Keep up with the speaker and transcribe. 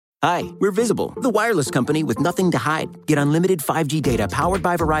Hi, we're Visible, the wireless company with nothing to hide. Get unlimited 5G data powered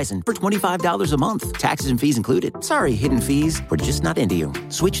by Verizon for $25 a month. Taxes and fees included. Sorry, hidden fees. We're just not into you.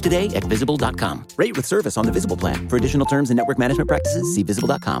 Switch today at Visible.com. Rate with service on the Visible plan. For additional terms and network management practices, see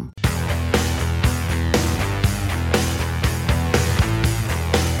Visible.com.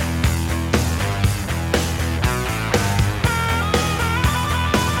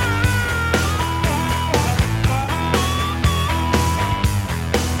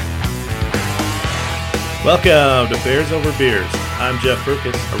 Welcome to Bears Over Beers. I'm Jeff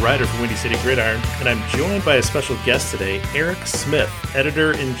Berkus, a writer for Windy City Gridiron, and I'm joined by a special guest today, Erik Smith,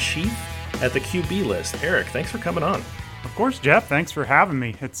 editor-in-chief at the QB List. Erik, thanks for coming on. Of course, Jeff. Thanks for having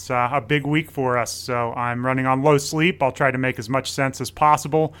me. It's a big week for us, so I'm running on low sleep. I'll try to make as much sense as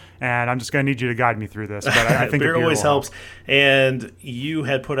possible, and I'm just going to need you to guide me through this. But I think beer always helps. And you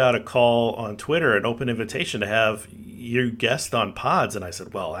had put out a call on Twitter, an open invitation to have you guest on pods, and I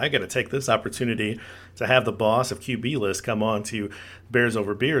said, well, I got to take this opportunity to have the boss of QB List come on to Bears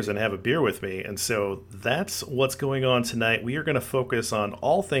Over Beers and have a beer with me. And so that's what's going on tonight. We are going to focus on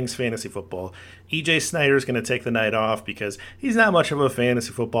all things fantasy football. EJ Snyder is going to take the night off because he's not much of a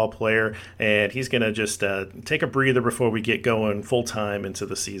fantasy football player, and he's going to just take a breather before we get going full time into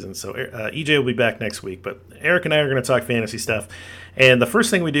the season. So EJ will be back next week, but Erik and I are going to talk fantasy stuff. And the first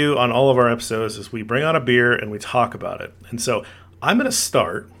thing we do on all of our episodes is we bring on a beer and we talk about it. And so I'm going to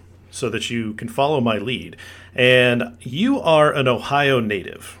start so that you can follow my lead. And you are an Ohio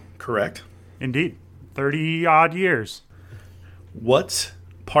native, correct? Indeed. 30-odd years. What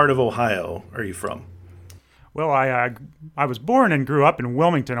part of Ohio are you from? Well, I was born and grew up in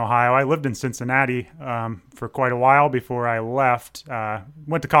Wilmington, Ohio. I lived in Cincinnati for quite a while before I left.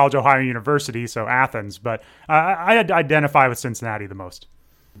 Went to college, Ohio University, so Athens. But I identify with Cincinnati the most.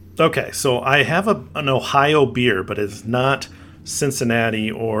 Okay, so I have an Ohio beer, but it's not Cincinnati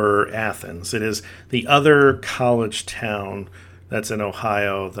or Athens. It is the other college town that's in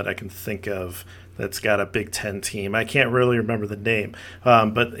Ohio that I can think of that's got a Big Ten team. I can't really remember the name,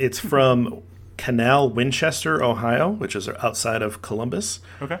 but it's from Canal, Winchester, Ohio, which is outside of Columbus.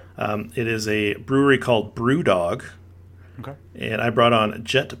 Okay. It is a brewery called Brewdog. Okay. And I brought on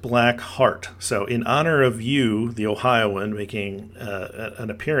Jet Black Heart. So in honor of you, the Ohioan, making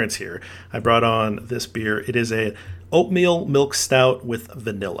an appearance here, I brought on this beer. It is a oatmeal milk stout with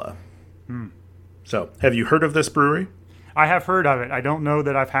vanilla. So have you heard of this brewery? I have heard of it. I don't know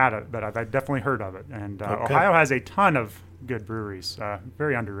that I've had it, but I've definitely heard of it. And okay. Ohio has a ton of good breweries.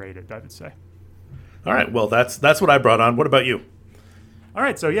 Very underrated, I would say. All right. Well, that's what I brought on. What about you? All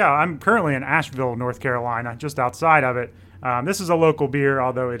right. So, yeah, I'm currently in Asheville, North Carolina, just outside of it. This is a local beer,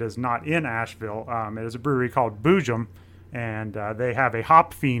 although it is not in Asheville. It is a brewery called Boojum, and they have a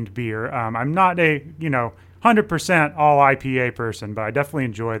Hop Fiend beer. I'm not a, 100% all IPA person, but I definitely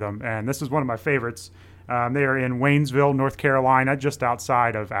enjoy them. And this is one of my favorites. They are in Waynesville, North Carolina, just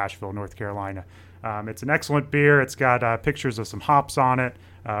outside of Asheville, North Carolina. It's an excellent beer. It's got pictures of some hops on it,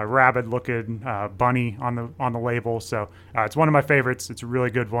 rabid-looking bunny on the label. So it's one of my favorites. It's a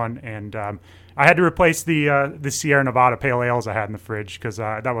really good one. And I had to replace the Sierra Nevada Pale Ales I had in the fridge because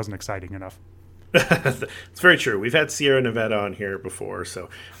that wasn't exciting enough. It's very true. We've had Sierra Nevada on here before, so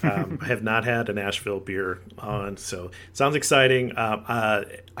I have not had an Asheville beer on. So it sounds exciting.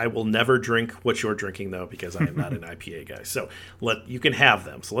 I will never drink what you're drinking, though, because I am not an IPA guy. So you can have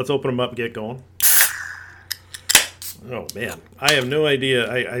them. So let's open them up and get going. Oh, man. I have no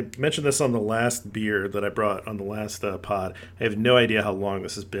idea. I mentioned this on the last beer that I brought on the last pod. I have no idea how long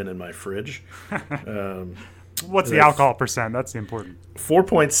this has been in my fridge. What's the alcohol percent? That's the important.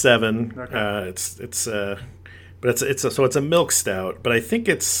 4.7. Okay. It's a milk stout, but I think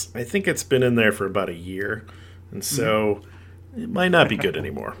it's been in there for about a year, and so it might not be good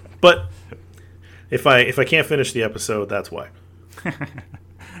anymore. But if I can't finish the episode, that's why.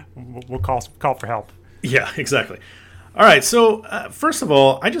 We'll call for help. Yeah, exactly. All right. So first of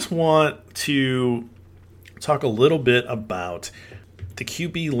all, I just want to talk a little bit about the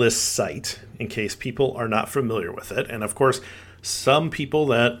QB List site, in case people are not familiar with it. And of course, some people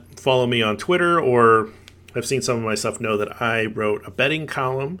that follow me on Twitter or have seen some of my stuff know that I wrote a betting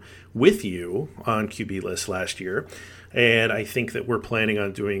column with you on QB List last year. And I think that we're planning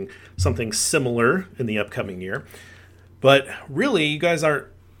on doing something similar in the upcoming year. But really, you guys aren't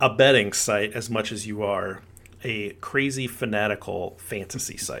a betting site as much as you are a crazy fanatical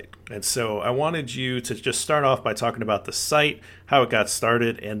fantasy site. And so I wanted you to just start off by talking about the site, how it got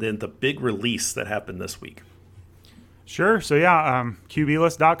started, and then the big release that happened this week. Sure. So yeah,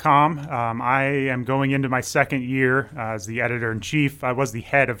 QBList.com. I am going into my second year as the editor-in-chief. I was the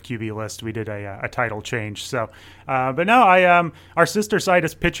head of QB List. We did a title change. So, but no, our sister site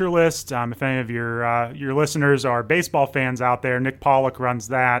is Pitcher List. If any of your listeners are baseball fans out there, Nick Pollock runs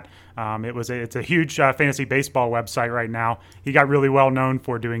that. It's a huge fantasy baseball website right now. He got really well known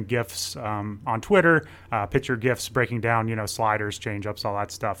for doing GIFs on Twitter, pitcher GIFs breaking down, sliders, changeups, all that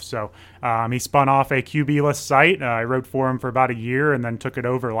stuff. So he spun off a QB List site. I wrote for him for about a year and then took it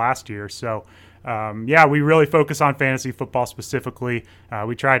over last year. So we really focus on fantasy football specifically.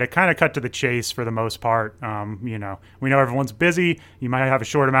 We try to kind of cut to the chase for the most part. We know everyone's busy. You might have a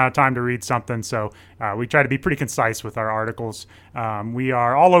short amount of time to read something, so we try to be pretty concise with our articles. We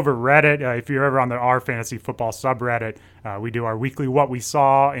are all over Reddit. If you're ever on our fantasy football subreddit, we do our weekly What We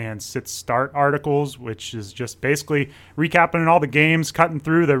Saw and Sit Start articles, which is just basically recapping all the games, cutting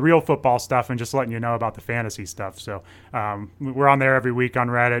through the real football stuff, and just letting you know about the fantasy stuff. So we're on there every week on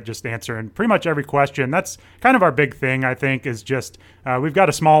Reddit, just answering pretty much every question. That's kind of our big thing, I think, is just we've got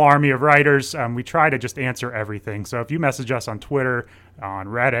a small army of writers. We try to just answer everything. So if you message us on Twitter, on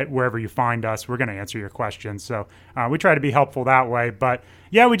Reddit, wherever you find us, we're going to answer your questions. So we try to be helpful that way. But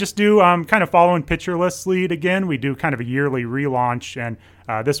yeah, we just do kind of following Pitcher List's lead again. We do kind of a yearly relaunch, and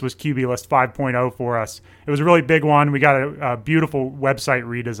this was QB List 5.0 for us. It was a really big one. We got a beautiful website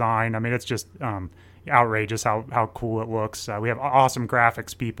redesign. I mean, it's just outrageous how cool it looks. We have awesome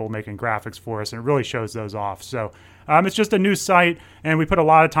graphics people making graphics for us, and it really shows those off. So it's just a new site, and we put a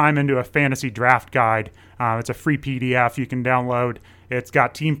lot of time into a fantasy draft guide. It's a free PDF you can download. It's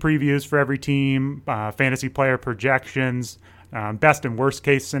got team previews for every team, fantasy player projections, best and worst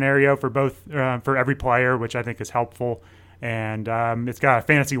case scenario for every player, which I think is helpful. And it's got a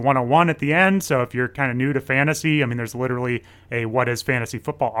fantasy 101 at the end. So if you're kind of new to fantasy, I mean, there's literally a what is fantasy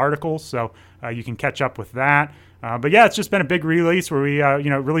football article. So you can catch up with that. But yeah, it's just been a big release where we,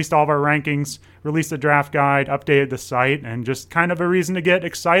 released all of our rankings, released the draft guide, updated the site, and just kind of a reason to get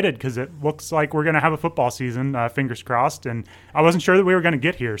excited because it looks like we're going to have a football season, fingers crossed. And I wasn't sure that we were going to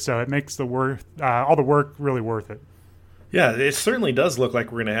get here. So it makes all the work really worth it. Yeah, it certainly does look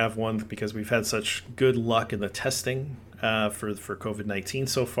like we're going to have one because we've had such good luck in the testing for COVID-19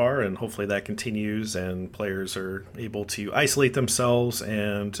 so far, and hopefully that continues and players are able to isolate themselves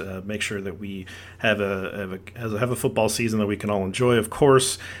and make sure that we have a football season that we can all enjoy. Of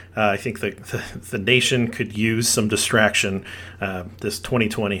course, I think the nation could use some distraction. This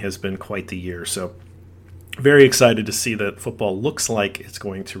 2020 has been quite the year, so very excited to see that football looks like it's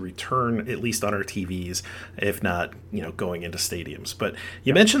going to return, at least on our TVs, if not, going into stadiums. But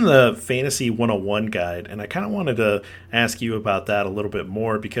you mentioned the Fantasy 101 guide, and I kind of wanted to ask you about that a little bit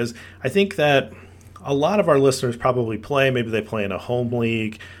more because I think that a lot of our listeners probably maybe they play in a home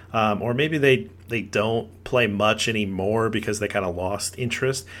league, or maybe they don't play much anymore because they kind of lost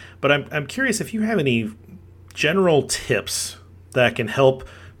interest. But I'm curious if you have any general tips that can help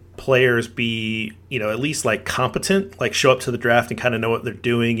players be, at least like competent, like show up to the draft and kind of know what they're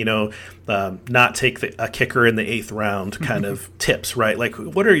doing, not take a kicker in the 8th round kind of tips, right? Like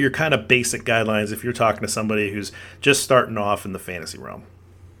what are your kind of basic guidelines if you're talking to somebody who's just starting off in the fantasy realm?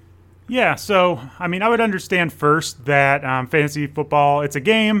 Yeah, so, I mean, I would understand first that fantasy football, it's a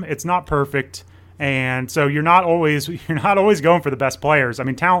game, it's not perfect. And so you're not always going for the best players. I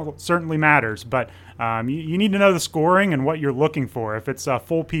mean, talent certainly matters, but you need to know the scoring and what you're looking for. If it's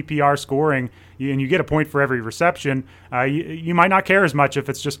full PPR scoring and you get a point for every reception, you might not care as much if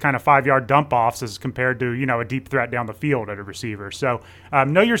it's just kind of 5-yard dump-offs as compared to, a deep threat down the field at a receiver. So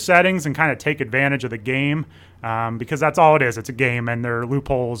know your settings and kind of take advantage of the game because that's all it is. It's a game and there are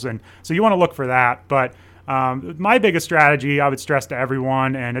loopholes. And so you want to look for that. But my biggest strategy, I would stress to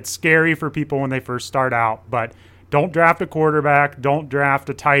everyone, and it's scary for people when they first start out, but don't draft a quarterback, don't draft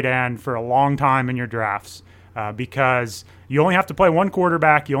a tight end for a long time in your drafts because you only have to play one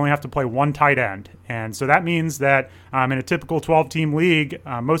quarterback, you only have to play one tight end. And so that means that in a typical 12-team league,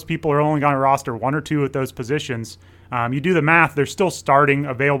 most people are only going to roster one or two at those positions. You do the math, there's still starting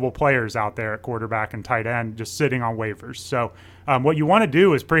available players out there at quarterback and tight end just sitting on waivers. So what you want to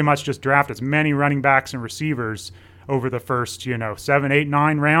do is pretty much just draft as many running backs and receivers over the first, 7, 8,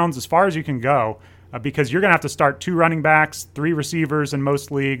 9 rounds as far as you can go because you're going to have to start 2 running backs, 3 receivers in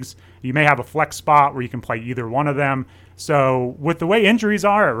most leagues. You may have a flex spot where you can play either one of them. So with the way injuries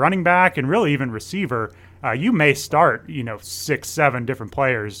are at running back and really even receiver, you may start, 6, 7 different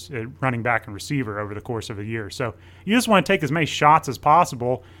players at running back and receiver over the course of a year. So you just want to take as many shots as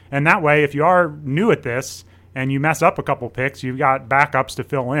possible. And that way, if you are new at this and you mess up a couple picks, you've got backups to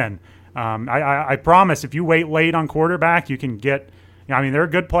fill in. I promise if you wait late on quarterback, you can get I mean, there are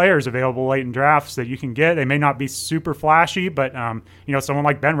good players available late in drafts that you can get. They may not be super flashy, but someone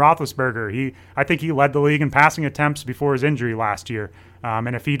like Ben Roethlisberger, I think he led the league in passing attempts before his injury last year.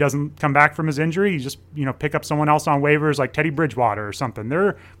 And if he doesn't come back from his injury, you just pick up someone else on waivers like Teddy Bridgewater or something.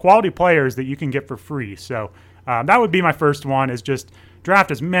 They're quality players that you can get for free. So that would be my first one, is just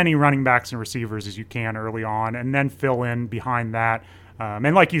draft as many running backs and receivers as you can early on, and then fill in behind that.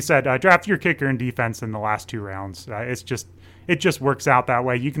 And like you said, draft your kicker and defense in the last 2 rounds. It just works out that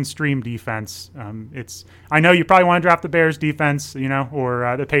way. You can stream defense. I know you probably want to draft the Bears defense,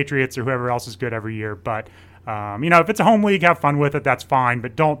 or the Patriots or whoever else is good every year. But if it's a home league, have fun with it. That's fine.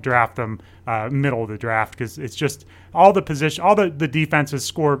 But don't draft them middle of the draft, because it's just all the defenses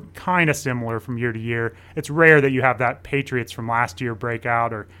score kind of similar from year to year. It's rare that you have that Patriots from last year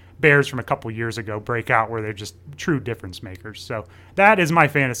breakout or Bears from a couple years ago breakout where they're just true difference makers. So that is my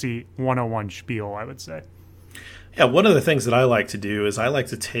fantasy 101 spiel, I would say. Yeah, one of the things that I like to do is I like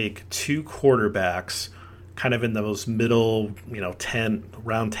to take 2 quarterbacks kind of in those middle, 10,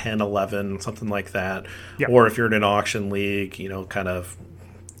 around 10, 11, something like that. Yep. Or if you're in an auction league, kind of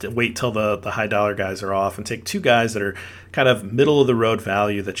wait till the high dollar guys are off and take 2 guys that are kind of middle of the road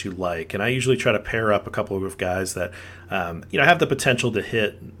value that you like. And I usually try to pair up a couple of guys that have the potential to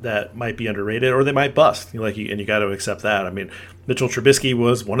hit, that might be underrated, or they might bust. And you got to accept that. I mean, Mitchell Trubisky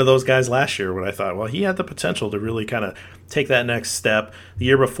was one of those guys last year when I thought, well, he had the potential to really kind of take that next step. The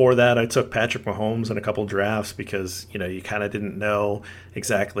year before that, I took Patrick Mahomes in a couple drafts because, you kind of didn't know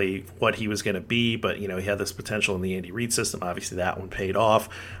exactly what he was going to be, but, he had this potential in the Andy Reid system. Obviously, that one paid off.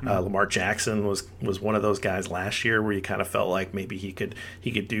 Lamar Jackson was one of those guys last year where you kind of felt like maybe he could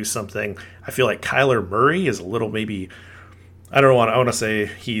do something. I feel like Kyler Murray is a little maybe, I want to say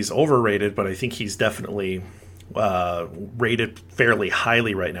he's overrated, but I think he's definitely rated fairly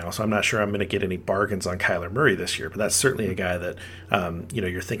highly right now. So I'm not sure I'm going to get any bargains on Kyler Murray this year, but that's certainly a guy that,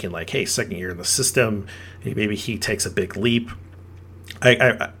 you're thinking like, hey, second year in the system, maybe he takes a big leap.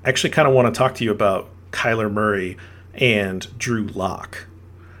 I actually kind of want to talk to you about Kyler Murray and Drew Lock.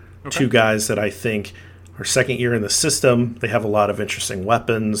 Okay. 2 guys that I think are second year in the system. They have a lot of interesting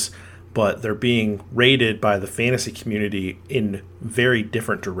weapons, but they're being rated by the fantasy community in very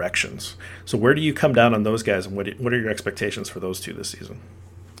different directions. So where do you come down on those guys, and what are your expectations for those 2 this season?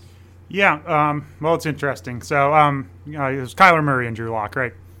 Yeah, well, it's interesting. So it was Kyler Murray and Drew Lock,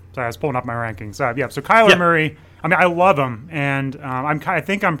 right? Sorry, I was pulling up my rankings. So Kyler Murray, I mean, I love him, and I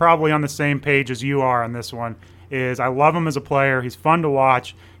think I'm probably on the same page as you are on this one. I love him as a player. He's fun to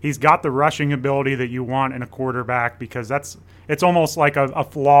watch. He's got the rushing ability that you want in a quarterback, because it's almost like a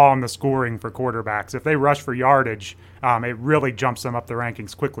flaw in the scoring for quarterbacks. If they rush for yardage, it really jumps them up the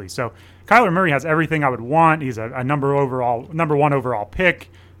rankings quickly. So Kyler Murray has everything I would want. He's a number 1 overall pick.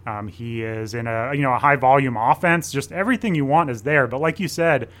 He is in a high volume offense. Just everything you want is there. But like you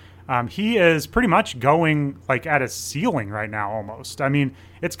said, he is pretty much going like at a ceiling right now almost. I mean,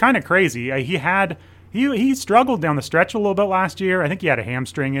 it's kind of crazy. He struggled down the stretch a little bit last year. I think he had a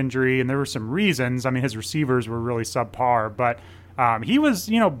hamstring injury, and there were some reasons. I mean, his receivers were really subpar, but he was,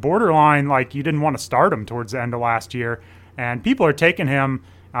 borderline, like you didn't want to start him towards the end of last year. And people are taking him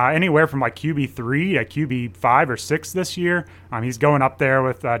anywhere from like QB3 to QB5 or 6 this year. He's going up there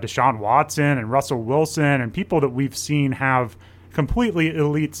with Deshaun Watson and Russell Wilson and people that we've seen have completely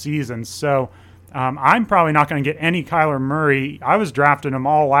elite seasons. So I'm probably not going to get any Kyler Murray. I was drafting him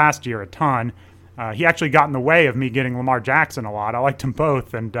all last year a ton. He actually got in the way of me getting Lamar Jackson a lot. I liked them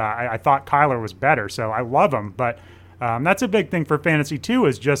both, and I thought Kyler was better, so I love him. But that's a big thing for fantasy too,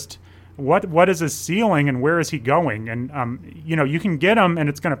 is just what is his ceiling and where is he going? And you can get him, and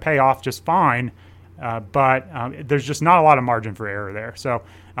it's going to pay off just fine. But there's just not a lot of margin for error there. So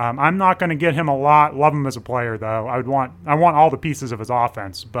I'm not going to get him a lot. Love him as a player, though. I want all the pieces of his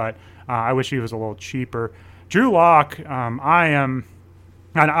offense, but I wish he was a little cheaper. Drew Lock, I'm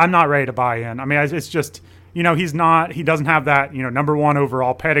not ready to buy in. I mean, it's just, he doesn't have that, number 1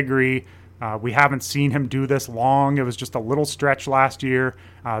 overall pedigree. We haven't seen him do this long. It was just a little stretch last year.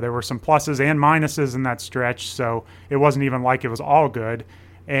 There were some pluses and minuses in that stretch, so it wasn't even like it was all good.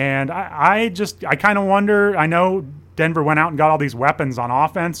 And I kind of wonder, I know Denver went out and got all these weapons on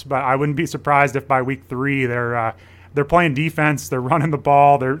offense, but I wouldn't be surprised if by week 3 they're playing defense, they're running the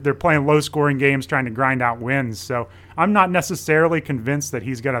ball, they're playing low-scoring games trying to grind out wins. So I'm not necessarily convinced that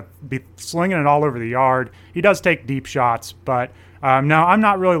he's going to be slinging it all over the yard. He does take deep shots, but no, I'm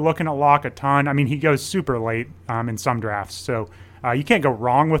not really looking at Lock a ton. I mean, he goes super late in some drafts, so you can't go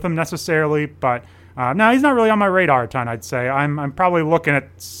wrong with him necessarily, but no, he's not really on my radar a ton, I'd say. I'm probably looking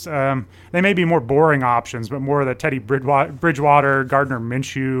at, they may be more boring options, but more of the Teddy Bridgewater, Gardner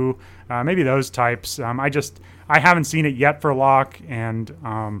Minshew, maybe those types. I haven't seen it yet for Locke, and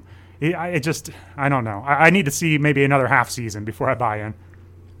I don't know. I need to see maybe another half season before I buy in.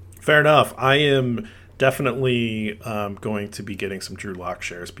 Fair enough. I am definitely going to be getting some Drew Lock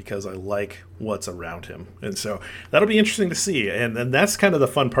shares because I like what's around him. And so that'll be interesting to see. And that's kind of the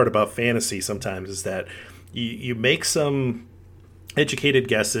fun part about fantasy sometimes is that you make some educated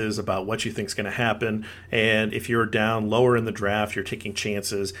guesses about what you think is going to happen. And if you're down lower in the draft, you're taking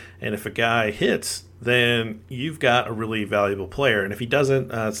chances. And if a guy hits, then you've got a really valuable player. And if he doesn't,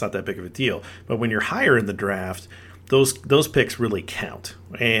 it's not that big of a deal. But when you're higher in the draft, those picks really count.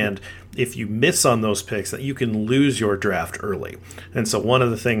 And if you miss on those picks, that you can lose your draft early. And so one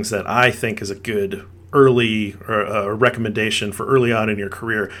of the things that I think is a good early or a recommendation for early on in your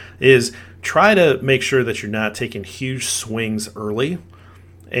career is try to make sure that you're not taking huge swings early,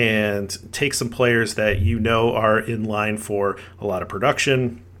 and take some players that you know are in line for a lot of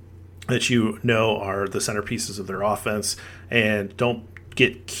production, that you know are the centerpieces of their offense, and don't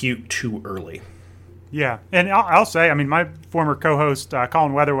get cute too early. Yeah, and I'll say, I mean, my former co-host,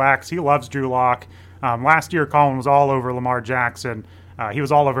 Colin Weatherwax, he loves Drew Lock. Last year, Colin was all over Lamar Jackson. He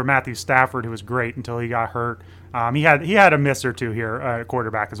was all over Matthew Stafford, who was great until he got hurt. He had a miss or two here,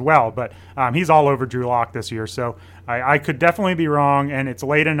 quarterback as well, but he's all over Drew Lock this year. So I could definitely be wrong, and it's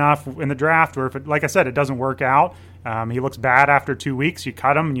late enough in the draft where, if it, like I said, it doesn't work out. He looks bad after 2 weeks. You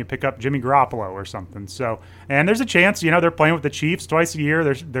cut him and you pick up Jimmy Garoppolo or something. So, and there's a chance, they're playing with the Chiefs twice a year.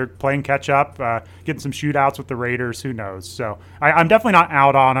 They're playing catch up, getting some shootouts with the Raiders. Who knows? So I'm definitely not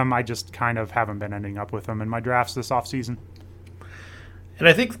out on him. I just kind of haven't been ending up with him in my drafts this offseason. And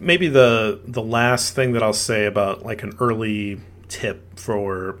I think maybe the last thing that I'll say about like an early tip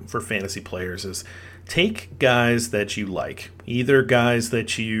for fantasy players is take guys that you like, either guys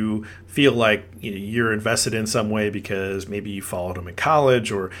that you feel like you're invested in some way because maybe you followed them in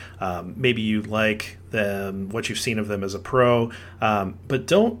college, or maybe you like them, what you've seen of them as a pro, but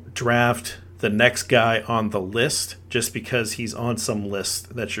don't draft the next guy on the list just because he's on some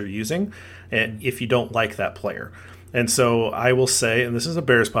list that you're using, and if you don't like that player. And so I will say, and this is a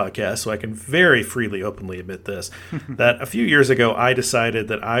Bears podcast, so I can very freely, openly admit this, that a few years ago I decided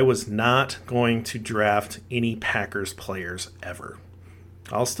that I was not going to draft any Packers players ever.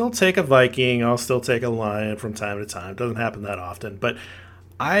 I'll still take a Viking, I'll still take a Lion from time to time. It doesn't happen that often. But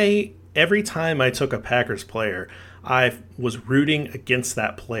every time I took a Packers player, I was rooting against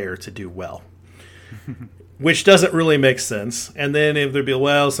that player to do well. Which doesn't really make sense. And then if there'd be,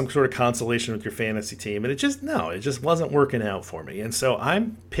 some sort of consolation with your fantasy team. And it just wasn't working out for me. And so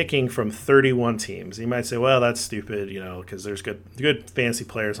I'm picking from 31 teams. You might say, that's stupid, because there's good fantasy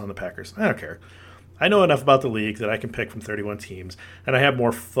players on the Packers. I don't care. I know enough about the league that I can pick from 31 teams. And I have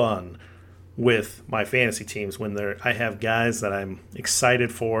more fun with my fantasy teams when I have guys that I'm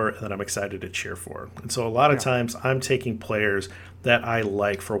excited for and that I'm excited to cheer for. And so a lot of times I'm taking players that I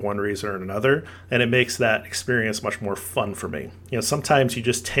like for one reason or another, and it makes that experience much more fun for me. Sometimes you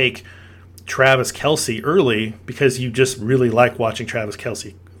just take Travis Kelce early because you just really like watching Travis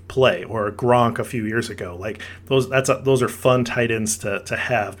Kelce play, or Gronk a few years ago. Like those are fun tight ends to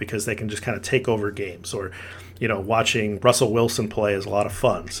have because they can just kind of take over games. Or watching Russell Wilson play is a lot of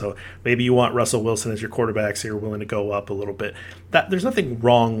fun. So maybe you want Russell Wilson as your quarterback, so you're willing to go up a little bit. There's nothing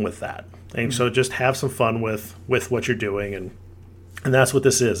wrong with that. And so just have some fun with what you're doing, and that's what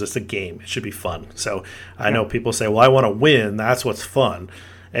this is. It's a game. It should be fun. So I know people say, I want to win. That's what's fun.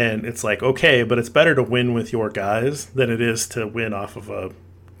 And it's like, okay, but it's better to win with your guys than it is to win off of a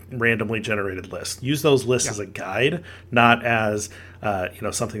randomly generated list. Use those lists as a guide, not as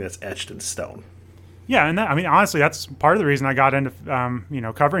something that's etched in stone. Yeah, and honestly, that's part of the reason I got into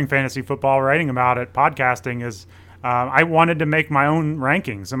covering fantasy football, writing about it, podcasting is I wanted to make my own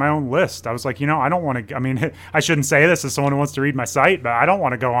rankings and my own list. I was like, I don't want to. I shouldn't say this as someone who wants to read my site, but I don't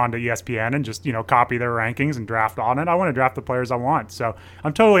want to go on to ESPN and just copy their rankings and draft on it. I want to draft the players I want. So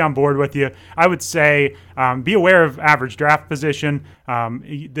I'm totally on board with you. I would say be aware of average draft position.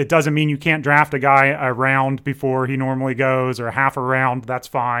 It doesn't mean you can't draft a guy a round before he normally goes, or a half a round. That's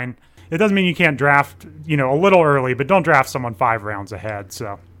fine. It doesn't mean you can't draft, a little early, but don't draft someone 5 rounds ahead.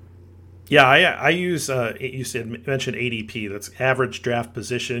 So, yeah, I use you mentioned ADP. That's average draft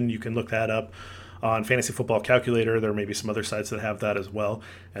position. You can look that up on Fantasy Football Calculator. There may be some other sites that have that as well,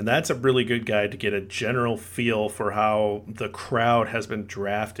 and that's a really good guide to get a general feel for how the crowd has been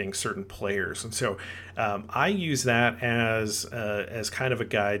drafting certain players. And so I use that as kind of a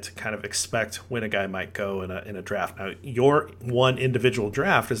guide to kind of expect when a guy might go in a draft. Now, your one individual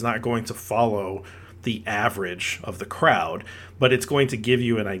draft is not going to follow the average of the crowd, but it's going to give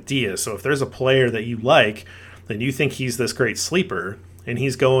you an idea. So if there's a player that you like, then you think he's this great sleeper, and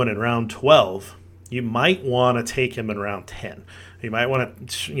he's going in round 12, you might want to take him in round 10. You might want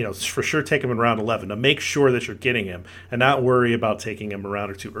to, for sure take him in round 11 to make sure that you're getting him and not worry about taking him a round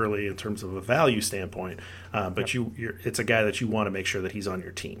or two early in terms of a value standpoint. But it's a guy that you want to make sure that he's on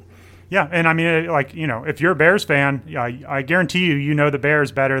your team. Yeah, and I mean, if you're a Bears fan, I guarantee you know the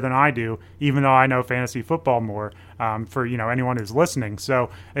Bears better than I do, even though I know fantasy football more, for, anyone who's listening.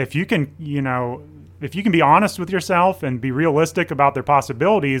 So if you can, if you can be honest with yourself and be realistic about their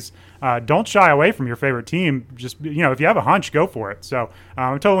possibilities, don't shy away from your favorite team. Just, if you have a hunch, go for it. So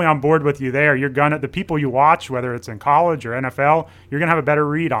I'm totally on board with you there. You're going to, the people you watch, whether it's in college or NFL, you're going to have a better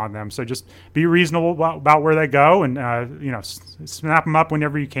read on them. So just be reasonable about where they go and, snap them up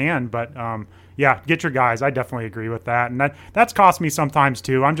whenever you can. But, get your guys. I definitely agree with that. And that's cost me sometimes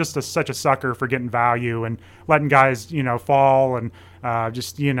too. I'm just such a sucker for getting value and letting guys, fall. And I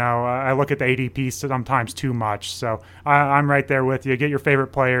look at the ADP sometimes too much. So I'm right there with you. Get your favorite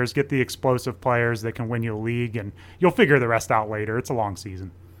players, get the explosive players that can win you a league, and you'll figure the rest out later. It's a long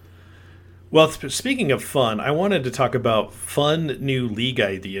season. Well, speaking of fun, I wanted to talk about fun new league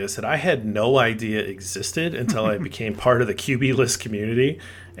ideas that I had no idea existed until I became part of the QB List community.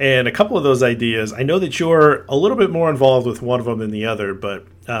 And a couple of those ideas, I know that you're a little bit more involved with one of them than the other, but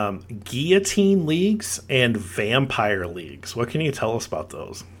guillotine leagues and vampire leagues. What can you tell us about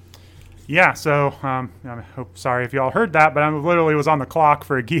those? Yeah, so sorry if you all heard that, but I literally was on the clock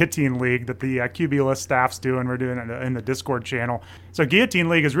for a guillotine league that the QB List staff's doing. We're doing it in the Discord channel. So guillotine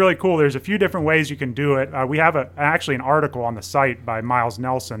league is really cool. There's a few different ways you can do it. We have actually an article on the site by Miles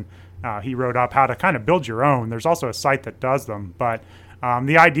Nelson. He wrote up how to kind of build your own. There's also a site that does them, but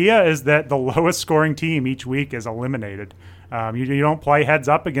the idea is that the lowest scoring team each week is eliminated. You don't play heads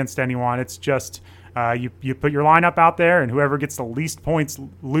up against anyone. It's just you put your lineup out there, and whoever gets the least points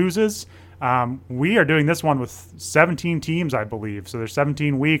loses. We are doing this one with 17 teams, I believe. So there's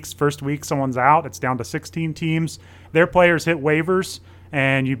 17 weeks. First week, someone's out. It's down to 16 teams. Their players hit waivers,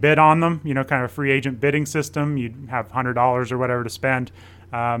 and you bid on them, kind of a free agent bidding system. You have $100 or whatever to spend.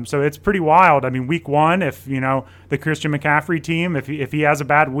 So it's pretty wild. I mean, week one, if, the Christian McCaffrey team, if he has a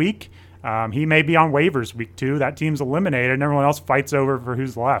bad week, he may be on waivers week 2. That team's eliminated, and everyone else fights over for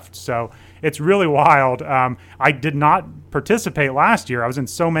who's left. So it's really wild. I did not participate last year. I was in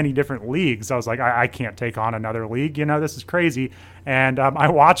so many different leagues. I was like, I can't take on another league. This is crazy. And I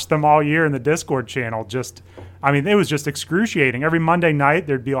watched them all year in the Discord channel. It was just excruciating. Every Monday night,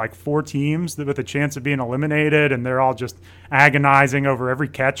 there'd be like 4 teams with a chance of being eliminated, and they're all just agonizing over every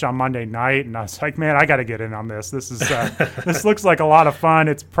catch on Monday night. And I was like, man, I got to get in on this. This is this looks like a lot of fun.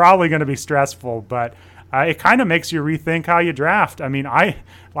 It's probably going to be stressful, but it kind of makes you rethink how you draft. I mean, I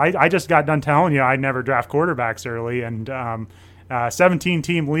just got done telling you I never draft quarterbacks early, and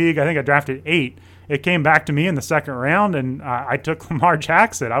 17-team league, I think I drafted 8. It came back to me in the second round, and I took Lamar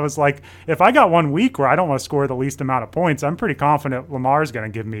Jackson. I was like, if I got 1 week where I don't want to score the least amount of points, I'm pretty confident Lamar's going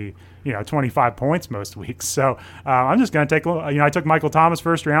to give me 25 points most weeks. So I'm just going to take, I took Michael Thomas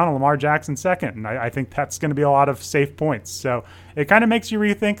first round and Lamar Jackson second, and I think that's going to be a lot of safe points. So it kind of makes you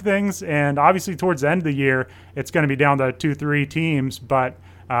rethink things, and obviously towards the end of the year, it's going to be down to 2-3 teams, but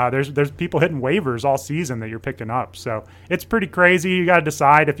there's people hitting waivers all season that you're picking up. So it's pretty crazy. You got to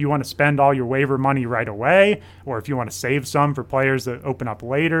decide if you want to spend all your waiver money right away or if you want to save some for players that open up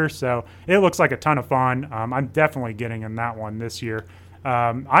later. So it looks like a ton of fun. I'm definitely getting in that one this year.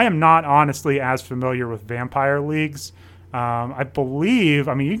 I am not honestly as familiar with vampire leagues. I believe,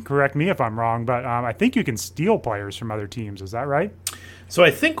 you can correct me if I'm wrong, but I think you can steal players from other teams. Is that right? So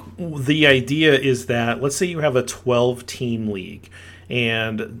I think the idea is that, let's say you have a 12-team league,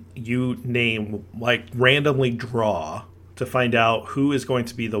 and you name, randomly draw to find out who is going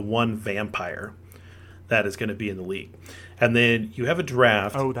to be the one vampire that is going to be in the league. And then you have a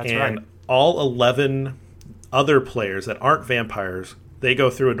draft. Oh, that's and right. All 11 other players that aren't vampires, they go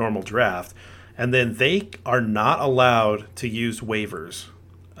through a normal draft. And then they are not allowed to use waivers,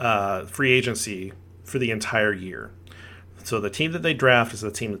 free agency, for the entire year. So the team that they draft is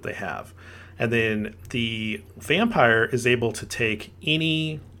the team that they have. And then the vampire is able to take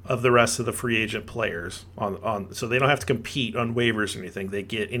any of the rest of the free agent players on so they don't have to compete on waivers or anything. They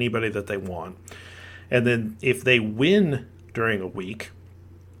get anybody that they want. And then if they win during a week,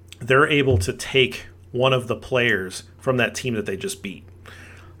 they're able to take one of the players from that team that they just beat.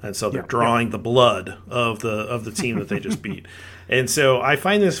 And so they're drawing the blood of the team that they just beat. And so I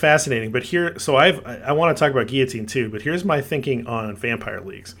find this fascinating. But I want to talk about guillotine too, but here's my thinking on vampire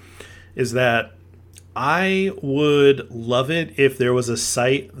leagues. Is that I would love it if there was a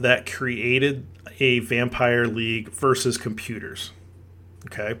site that created a vampire league versus computers.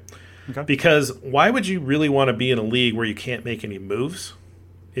 Okay? Because why would you really want to be in a league where you can't make any moves?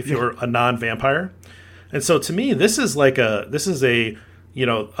 if you're a non-vampire. And so to me, this is a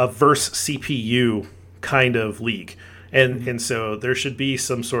verse CPU kind of league. And so there should be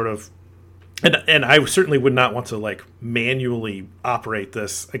some sort of, and I certainly would not want to like manually operate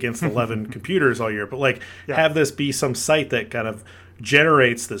this against 11 computers all year, but have this be some site that kind of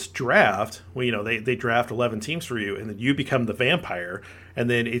generates this draft. Well, they draft 11 teams for you, and then you become the vampire, and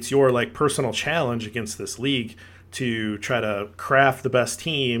then it's your like personal challenge against this league to try to craft the best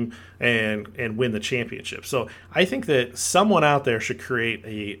team and win the championship. So I think that someone out there should create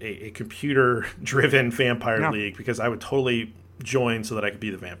a computer-driven vampire league, because I would totally join so that I could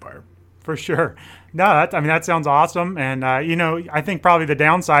be the vampire. For sure. No, that sounds awesome. And, I think probably the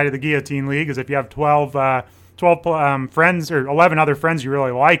downside of the Guillotine League is if you have 12 friends or 11 other friends you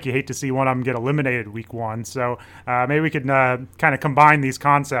really like, you hate to see one of them get eliminated week one. So maybe we could kind of combine these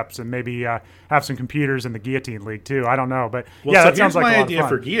concepts and maybe have some computers in the Guillotine League too. I don't know. But that sounds like a lot of fun. My idea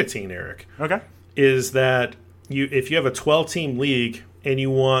for Guillotine, Eric, is that if you have a 12-team league and you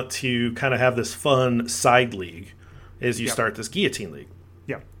want to kind of have this fun side league, is you start this Guillotine League.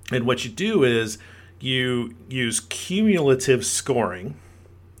 And what you do is you use cumulative scoring,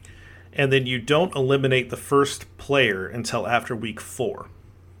 and then you don't eliminate the first player until after week 4.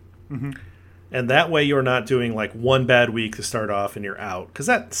 Mm-hmm. And that way you're not doing like one bad week to start off and you're out, because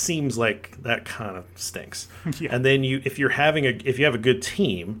that seems like that kind of stinks. And then if you have a good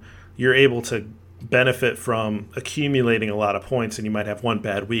team, you're able to benefit from accumulating a lot of points, and you might have one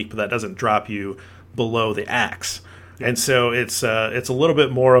bad week, but that doesn't drop you below the axe. And so it's a little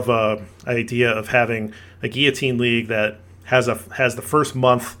bit more of a idea of having a Guillotine League that has the first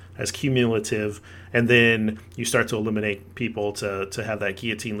month as cumulative, and then you start to eliminate people to have that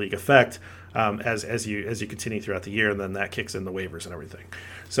Guillotine League effect as you continue throughout the year, and then that kicks in the waivers and everything.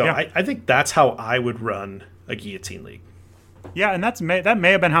 So I think that's how I would run a Guillotine League. Yeah, and that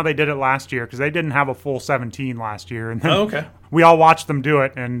may have been how they did it last year, because they didn't have a full 17 last year, and then we all watched them do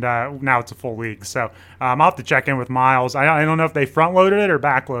it, and now it's a full league. So I'll have to check in with Miles. I don't know if they front-loaded it or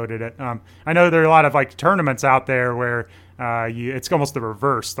back-loaded it. I know there are a lot of like tournaments out there where it's almost the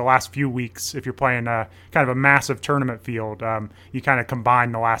reverse. The last few weeks, if you're playing kind of a massive tournament field, you kind of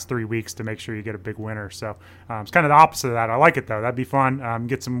combine the last 3 weeks to make sure you get a big winner. So it's kind of the opposite of that. I like it, though. That'd be fun.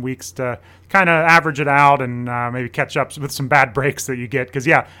 Get some weeks to kind of average it out and maybe catch up with some bad breaks that you get. Because,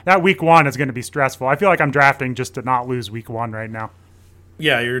 that week one is going to be stressful. I feel like I'm drafting just to not lose week one right now.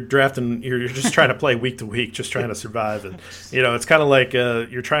 Yeah, you're drafting. You're just trying to play week to week, just trying to survive, and it's kind of like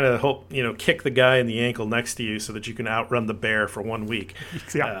you're trying to kick the guy in the ankle next to you so that you can outrun the bear for 1 week.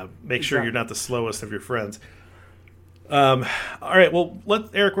 Make sure you're not the slowest of your friends. All right, well,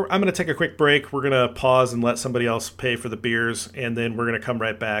 Eric. I'm going to take a quick break. We're going to pause and let somebody else pay for the beers, and then we're going to come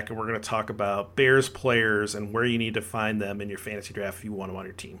right back and we're going to talk about Bears players and where you need to find them in your fantasy draft if you want them on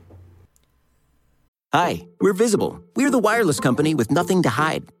your team. Hi, we're Visible. We're the wireless company with nothing to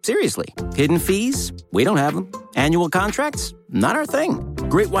hide. Seriously. Hidden fees? We don't have them. Annual contracts? Not our thing.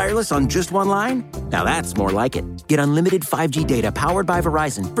 Great wireless on just one line? Now that's more like it. Get unlimited 5G data powered by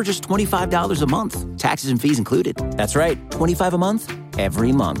Verizon for just $25 a month. Taxes and fees included. That's right, $25 a month,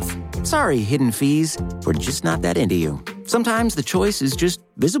 every month. Sorry, hidden fees. We're just not that into you. Sometimes the choice is just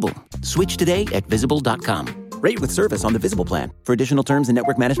Visible. Switch today at Visible.com. Rate with service on the Visible plan. For additional terms and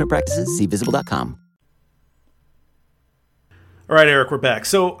network management practices, see Visible.com. All right, Eric, we're back.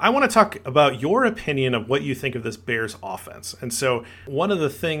 So I want to talk about your opinion of what you think of this Bears offense. And so one of the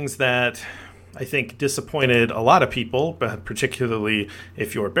things that I think disappointed a lot of people, but particularly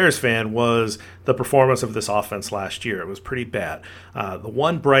if you're a Bears fan, was the performance of this offense last year. It was pretty bad. The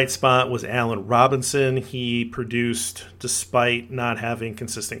one bright spot was Allen Robinson. He produced despite not having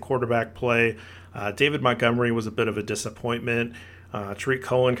consistent quarterback play. David Montgomery was a bit of a disappointment. Tariq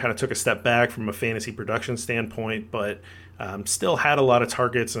Cohen kind of took a step back from a fantasy production standpoint, but still had a lot of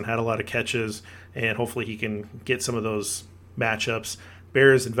targets and had a lot of catches, and hopefully he can get some of those matchups.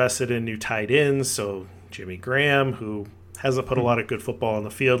 Bears invested in new tight ends, so Jimmy Graham, who hasn't put a lot of good football on the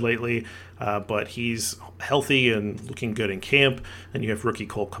field lately, but he's healthy and looking good in camp. And you have rookie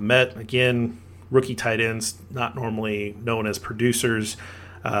Cole Kmet. Again, rookie tight ends, not normally known as producers,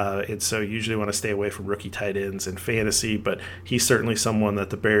 and so you usually want to stay away from rookie tight ends in fantasy, but he's certainly someone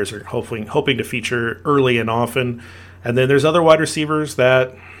that the Bears are hoping to feature early and often. And then there's other wide receivers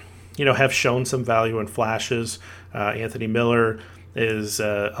that, have shown some value in flashes. Anthony Miller is,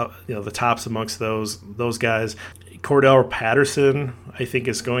 the tops amongst those guys. Cordell Patterson, I think,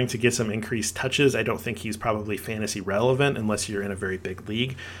 is going to get some increased touches. I don't think he's probably fantasy relevant unless you're in a very big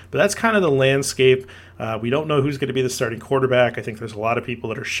league. But that's kind of the landscape. We don't know who's going to be the starting quarterback. I think there's a lot of people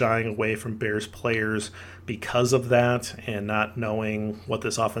that are shying away from Bears players because of that and not knowing what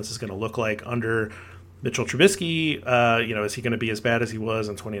this offense is going to look like under Mitchell Trubisky. Is he going to be as bad as he was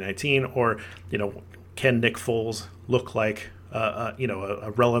in 2019? Or, can Nick Foles look like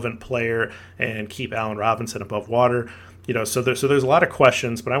a relevant player and keep Allen Robinson above water? So there's a lot of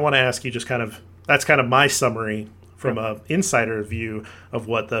questions, but I want to ask you that's kind of my summary from an insider view of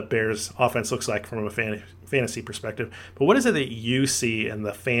what the Bears offense looks like from a fantasy perspective. But what is it that you see and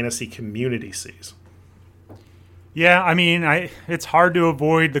the fantasy community sees? Yeah, I mean, it's hard to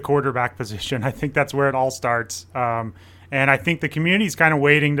avoid the quarterback position. I think that's where it all starts. And I think the community's kind of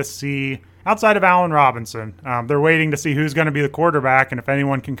waiting to see, outside of Allen Robinson, they're waiting to see who's going to be the quarterback and if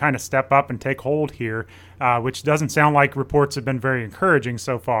anyone can kind of step up and take hold here, which doesn't sound like reports have been very encouraging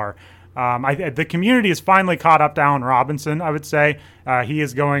so far. The community has finally caught up to Allen Robinson, I would say. He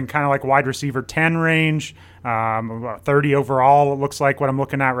is going kind of like wide receiver 10 range, 30 overall, it looks like what I'm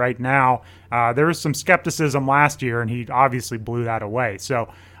looking at right now. There was some skepticism last year, and he obviously blew that away. So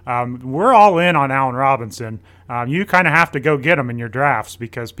we're all in on Allen Robinson. You kind of have to go get him in your drafts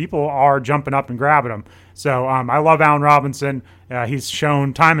because people are jumping up and grabbing him. So I love Allen Robinson. He's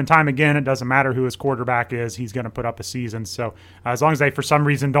shown time and time again, it doesn't matter who his quarterback is, he's going to put up a season. So as long as they, for some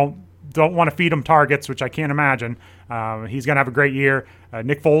reason, don't want to feed him targets, which I can't imagine, he's going to have a great year.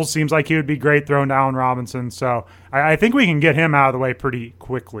 Nick Foles seems like he would be great throwing to Allen Robinson. So I think we can get him out of the way pretty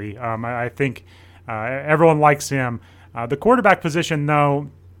quickly. I think everyone likes him. The quarterback position, though,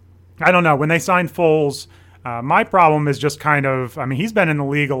 I don't know. When they signed Foles, my problem is just he's been in the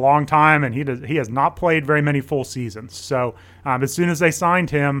league a long time, and he has not played very many full seasons. So as soon as they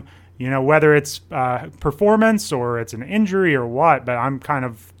signed him, whether it's performance or it's an injury or what, but I'm kind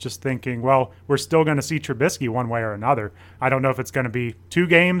of just thinking, well, we're still going to see Trubisky one way or another. I don't know if it's going to be 2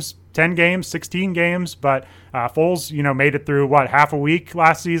 games, 10 games, 16 games, but Foles, made it through, half a week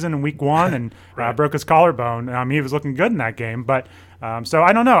last season in week 1 and right. Broke his collarbone. He was looking good in that game, but so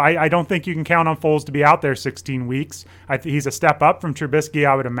I don't know. I don't think you can count on Foles to be out there 16 weeks. He's a step up from Trubisky,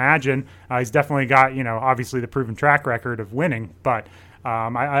 I would imagine. He's definitely got, obviously the proven track record of winning, but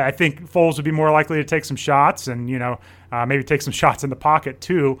I think Foles would be more likely to take some shots and, maybe take some shots in the pocket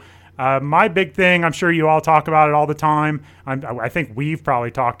too. My big thing, I'm sure you all talk about it all the time. I think we've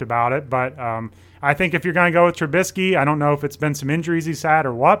probably talked about it, but I think if you're going to go with Trubisky, I don't know if it's been some injuries he's had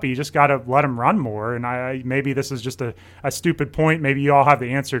or what, but you just got to let him run more. And maybe this is just a stupid point. Maybe you all have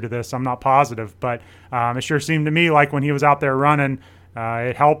the answer to this. I'm not positive, but it sure seemed to me like when he was out there running,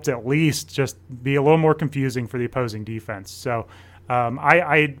 it helped at least just be a little more confusing for the opposing defense. So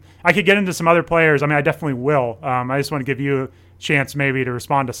I could get into some other players. I definitely will. I just want to give you a chance maybe to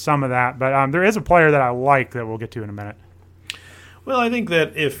respond to some of that. But there is a player that I like that we'll get to in a minute. Well, I think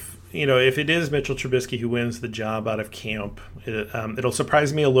that if it is Mitchell Trubisky who wins the job out of camp, it'll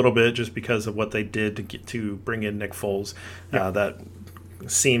surprise me a little bit just because of what they did to bring in Nick Foles. Yeah. That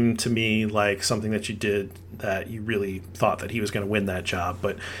seemed to me like something that you did that you really thought that he was going to win that job.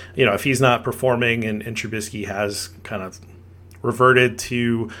 But, if he's not performing and Trubisky has kind of reverted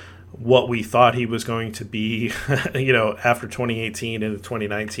to what we thought he was going to be, after 2018 into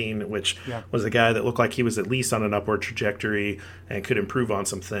 2019, which was a guy that looked like he was at least on an upward trajectory and could improve on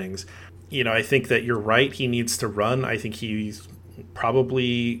some things. I think that you're right. He needs to run. I think he's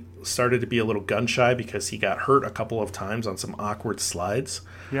probably started to be a little gun shy because he got hurt a couple of times on some awkward slides.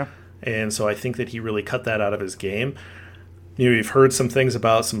 Yeah. And so I think that he really cut that out of his game. You've heard some things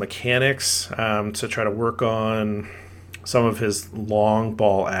about some mechanics to try to work on some of his long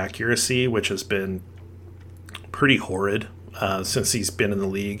ball accuracy, which has been pretty horrid since he's been in the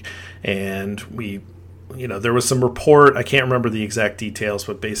league. And there was some report, I can't remember the exact details,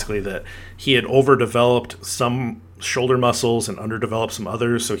 but basically that he had overdeveloped some shoulder muscles and underdeveloped some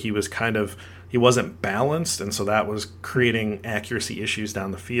others. So he wasn't balanced. And so that was creating accuracy issues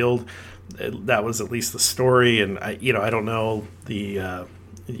down the field. That was at least the story. And I don't know the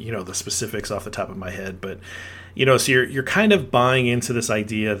specifics off the top of my head, but so you're kind of buying into this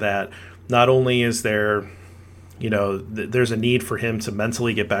idea that not only is there, there's a need for him to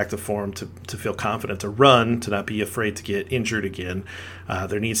mentally get back to form, to feel confident to run, to not be afraid to get injured again.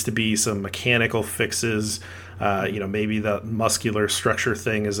 There needs to be some mechanical fixes. Maybe the muscular structure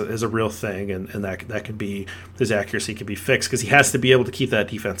thing is a real thing, and that could be, his accuracy could be fixed because he has to be able to keep that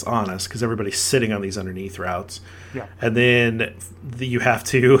defense honest because everybody's sitting on these underneath routes. And then you have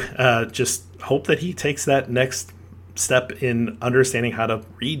to just hope that he takes that next step in understanding how to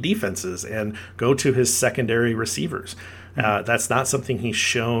read defenses and go to his secondary receivers. That's not something he's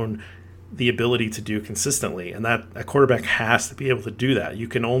shown the ability to do consistently, and that a quarterback has to be able to do that. You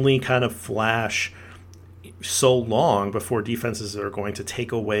can only kind of flash so long before defenses are going to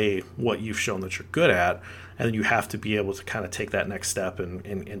take away what you've shown that you're good at, and then you have to be able to kind of take that next step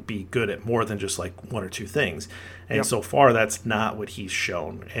and be good at more than just like one or two things. And so far, that's not what he's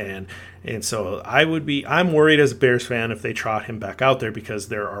shown. And so I'm worried as a Bears fan if they trot him back out there, because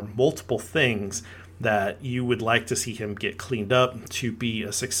there are multiple things that you would like to see him get cleaned up to be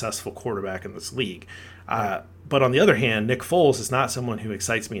a successful quarterback in this league. But on the other hand, Nick Foles is not someone who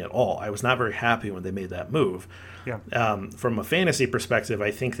excites me at all. I was not very happy when they made that move. From a fantasy perspective,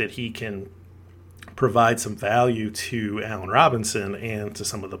 I think that he can provide some value to Allen Robinson and to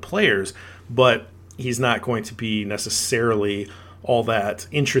some of the players, but he's not going to be necessarily all that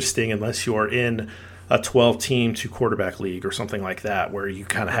interesting unless you're in a 12-team 2-quarterback league or something like that, where you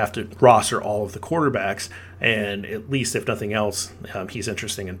kind of have to roster all of the quarterbacks, and at least if nothing else, he's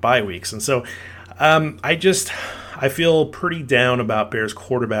interesting in bye weeks. And so I feel pretty down about Bears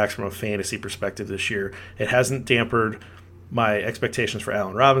quarterbacks from a fantasy perspective this year. It hasn't dampened my expectations for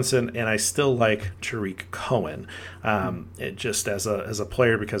Allen Robinson, and I still like Tariq Cohen just as a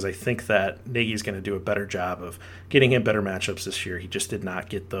player, because I think that Nagy's going to do a better job of getting him better matchups this year. He just did not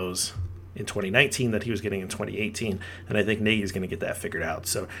get those in 2019 that he was getting in 2018, and I think Nagy's going to get that figured out.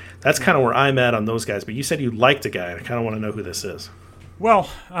 So that's kind of where I'm at on those guys. But you said you liked a guy. I kind of want to know who this is. Well,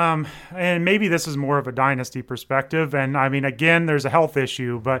 and maybe this is more of a dynasty perspective. And I mean, again, there's a health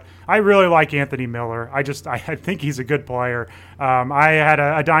issue, but I really like Anthony Miller. I think he's a good player. I had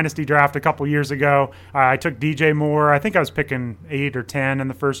a dynasty draft a couple years ago. I took DJ Moore. I think I was picking 8 or 10 in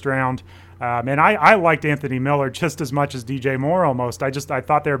the first round. And I liked Anthony Miller just as much as DJ Moore almost. I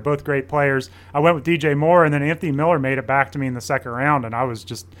thought they were both great players. I went with DJ Moore, and then Anthony Miller made it back to me in the second round, and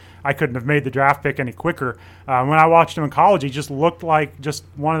I couldn't have made the draft pick any quicker. When I watched him in college, he just looked like just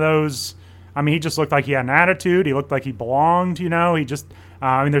one of those. I mean, he just looked like he had an attitude. He looked like he belonged. He just.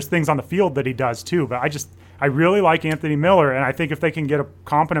 There's things on the field that he does too, but I really like Anthony Miller, and I think if they can get a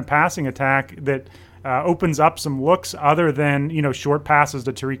competent passing attack that opens up some looks other than, short passes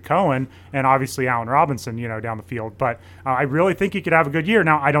to Tariq Cohen and obviously Allen Robinson, down the field. But I really think he could have a good year.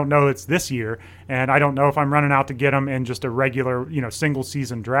 Now, I don't know it's this year, and I don't know if I'm running out to get him in just a regular, single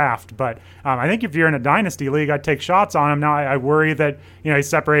season draft. But I think if you're in a dynasty league, I'd take shots on him. Now, I worry that, he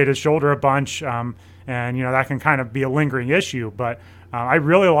separated his shoulder a bunch, and, that can kind of be a lingering issue. But I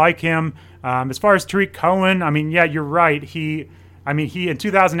really like him. As far as Tariq Cohen, I mean, yeah, you're right. He in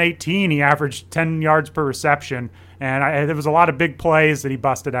 2018, he averaged 10 yards per reception, and there was a lot of big plays that he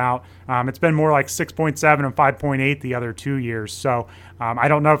busted out. It's been more like 6.7 and 5.8 the other 2 years. So I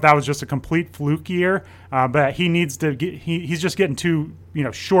don't know if that was just a complete fluke year, but he needs to he's just getting too,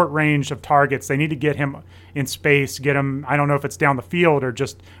 short range of targets. They need to get him in space, get him, I don't know if it's down the field or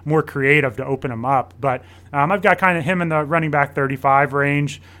just more creative to open him up. But I've got kind of him in the running back 35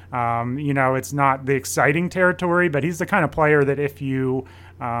 range. It's not the exciting territory, but he's the kind of player that if you,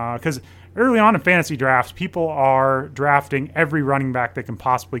 because early on in fantasy drafts, people are drafting every running back they can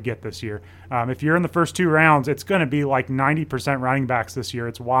possibly get this year. If you're in the first 2 rounds, it's going to be like 90% running backs this year.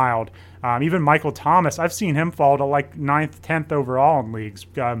 It's wild. Even Michael Thomas, I've seen him fall to like 9th, 10th overall in leagues.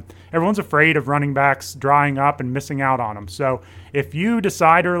 Everyone's afraid of running backs drying up and missing out on them. So if you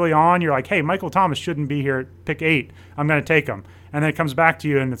decide early on, you're like, hey, Michael Thomas shouldn't be here at pick 8, I'm going to take him. And then it comes back to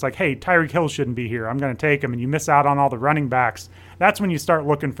you and it's like, hey, Tyreek Hill shouldn't be here, I'm going to take him. And you miss out on all the running backs. That's when you start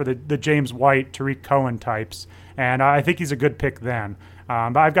looking for the James White, Tariq Cohen types. And I think he's a good pick then.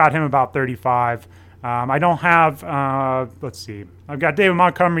 But I've got him about 35. I don't have, let's see, I've got David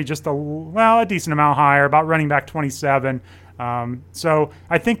Montgomery just a decent amount higher, about running back 27. So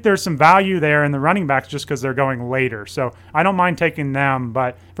I think there's some value there in the running backs just because they're going later. So I don't mind taking them.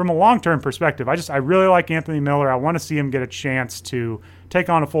 But from a long-term perspective, I really like Anthony Miller. I want to see him get a chance to take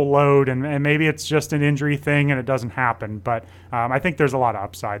on a full load, and maybe it's just an injury thing and it doesn't happen. But I think there's a lot of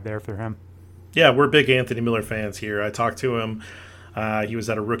upside there for him. Yeah, we're big Anthony Miller fans here. I talked to him. He was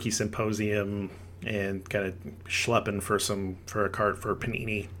at a rookie symposium and kind of schlepping for a cart for a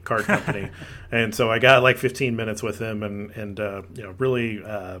Panini card company. And so I got like 15 minutes with him and really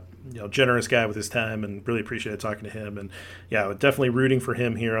generous guy with his time, and really appreciated talking to him. And yeah, definitely rooting for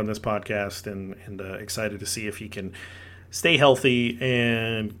him here on this podcast, and excited to see if he can stay healthy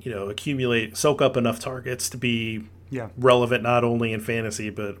and, soak up enough targets to be relevant not only in fantasy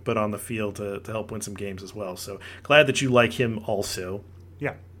but on the field to help win some games as well. So glad that you like him also.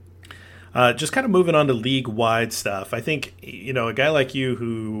 Yeah. Just kind of moving on to league-wide stuff. I think, a guy like you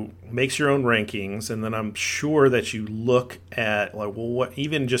who makes your own rankings, and then I'm sure that you look at, like, well, what,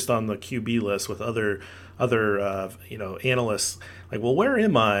 even just on the QB list with other analysts, like, well, where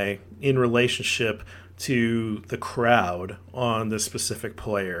am I in relationship to the crowd on this specific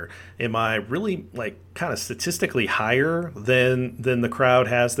player? Am I really, like, kind of statistically higher than the crowd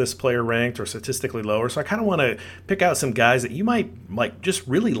has this player ranked, or statistically lower? So I kind of want to pick out some guys that you might like, just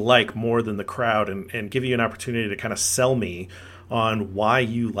really like more than the crowd, and give you an opportunity to kind of sell me on why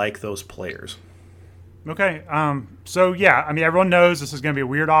you like those players. Okay. So yeah, I mean, everyone knows this is going to be a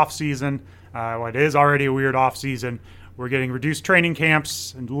weird off season. Well, it is already a weird off season. We're getting reduced training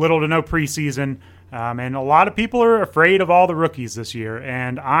camps and little to no preseason. And a lot of people are afraid of all the rookies this year,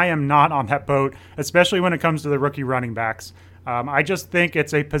 and I am not on that boat, especially when it comes to the rookie running backs. I just think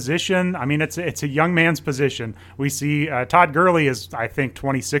it's a position. I mean, it's a young man's position. We see Todd Gurley is, I think,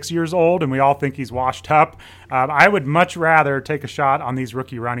 26 years old, and we all think he's washed up. I would much rather take a shot on these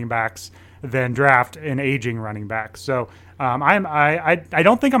rookie running backs than draft an aging running back. So I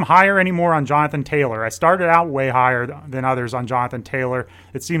don't think I'm higher anymore on Jonathan Taylor. I started out way higher than others on Jonathan Taylor.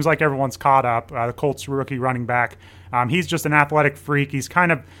 It seems like everyone's caught up. The Colts rookie running back. He's just an athletic freak. He's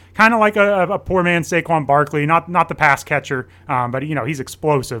kind of like a poor man Saquon Barkley, not the pass catcher, but he's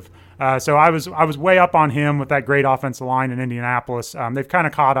explosive. So I was way up on him with that great offensive line in Indianapolis. They've kind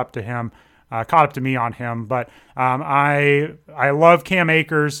of caught up to him. Caught up to me on him, but I love Cam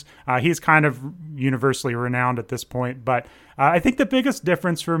Akers. He's kind of universally renowned at this point, but I think the biggest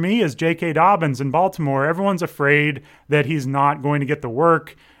difference for me is J.K. Dobbins in Baltimore. Everyone's afraid that he's not going to get the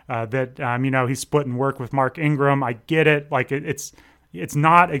work, that he's splitting work with Mark Ingram. I get it. Like it's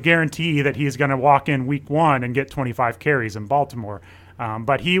not a guarantee that he's going to walk in week one and get 25 carries in Baltimore.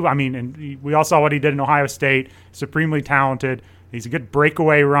 But we all saw what he did in Ohio State. Supremely talented. He's a good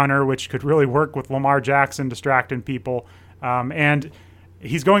breakaway runner, which could really work with Lamar Jackson distracting people. And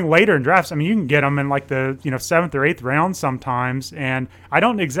he's going later in drafts. I mean, you can get him in like the 7th or 8th round sometimes. And I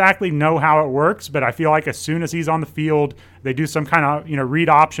don't exactly know how it works, but I feel like as soon as he's on the field, they do some kind of read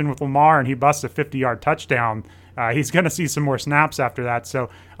option with Lamar, and he busts a 50-yard touchdown. He's going to see some more snaps after that. So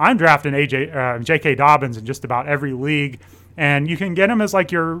I'm drafting J.K. Dobbins in just about every league. And you can get him as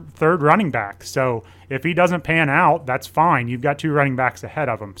like your third running back. So if he doesn't pan out, that's fine. You've got two running backs ahead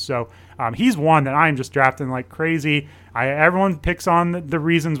of him. So he's one that I'm just drafting like crazy. Everyone picks on the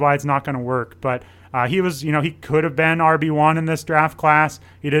reasons why it's not going to work. But he was, he could have been RB1 in this draft class.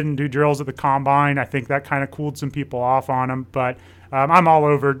 He didn't do drills at the combine. I think that kind of cooled some people off on him. But I'm all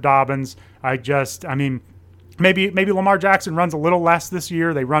over Dobbins. Maybe Lamar Jackson runs a little less this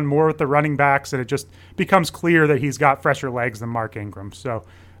year. They run more with the running backs, and it just becomes clear that he's got fresher legs than Mark Ingram. So,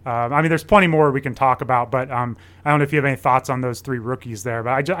 there's plenty more we can talk about, but I don't know if you have any thoughts on those three rookies there.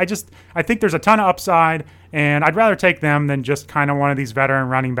 But I think there's a ton of upside, and I'd rather take them than just kind of one of these veteran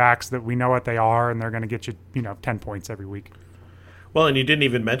running backs that we know what they are, and they're going to get you, 10 points every week. Well, and you didn't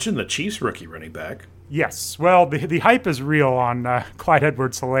even mention the Chiefs rookie running back. Yes. Well, the hype is real on Clyde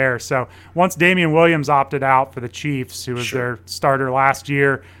Edwards-Helaire. So once Damian Williams opted out for the Chiefs, who was their starter last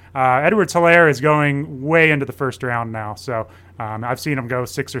year, Edwards-Helaire is going way into the first round now. So I've seen him go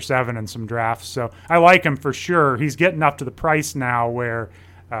 6 or 7 in some drafts. So I like him for sure. He's getting up to the price now where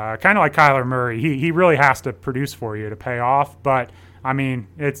kind of like Kyler Murray, he really has to produce for you to pay off. But, I mean,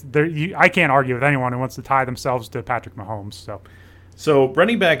 I can't argue with anyone who wants to tie themselves to Patrick Mahomes. So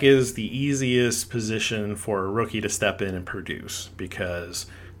running back is the easiest position for a rookie to step in and produce, because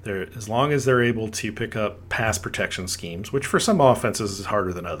as long as they're able to pick up pass protection schemes, which for some offenses is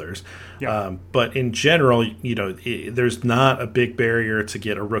harder than others. Yeah. But in general, there's not a big barrier to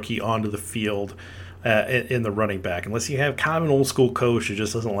get a rookie onto the field in the running back, unless you have kind of an old school coach who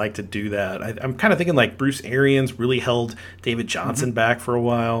just doesn't like to do that. I'm kind of thinking like Bruce Arians really held David Johnson back for a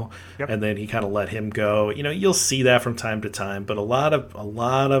while, and then he kind of let him go. You'll see that from time to time, but a lot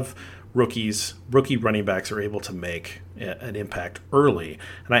of rookie running backs are able to make an impact early.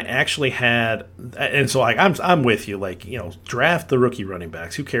 And I actually had, and so like I'm with you, like, draft the rookie running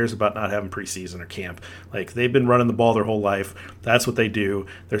backs. Who cares about not having preseason or camp? Like, they've been running the ball their whole life. That's what they do.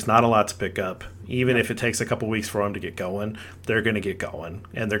 There's not a lot to pick up. Even if it takes a couple weeks for them to get going, they're going to get going,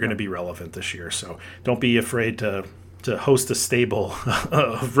 and they're going to be relevant this year. So don't be afraid to host a stable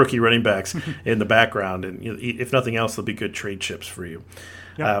of rookie running backs in the background. And if nothing else, they'll be good trade chips for you.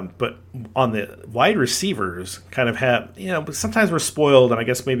 Yep. But on the wide receivers, kind of have, sometimes we're spoiled, and I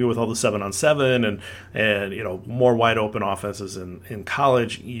guess maybe with all the 7-on-7 and more wide open offenses in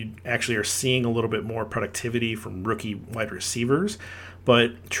college, you actually are seeing a little bit more productivity from rookie wide receivers.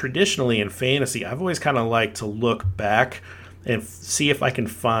 But traditionally in fantasy, I've always kind of liked to look back and see if I can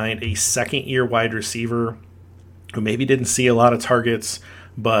find a second-year wide receiver who maybe didn't see a lot of targets,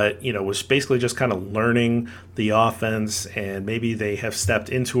 but was basically just kind of learning the offense, and maybe they have stepped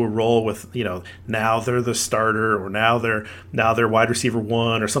into a role with now they're the starter, or now they're wide receiver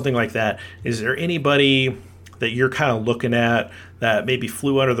one or something like that. Is there anybody that you're kind of looking at that maybe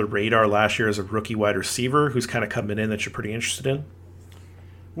flew under the radar last year as a rookie wide receiver who's kind of coming in that you're pretty interested in?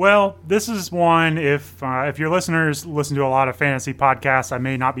 Well, this is one, if your listeners listen to a lot of fantasy podcasts, I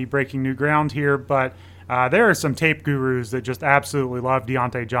may not be breaking new ground here, but there are some tape gurus that just absolutely love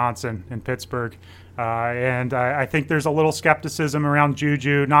Deontay Johnson in Pittsburgh. And I think there's a little skepticism around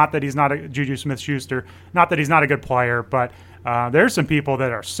Juju. Not that he's not Juju Smith-Schuster, not that he's not a good player, but there's some people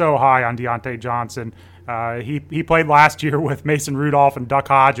that are so high on Deontay Johnson. He played last year with Mason Rudolph and Duck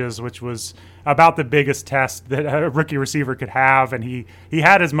Hodges, which was about the biggest test that a rookie receiver could have, and he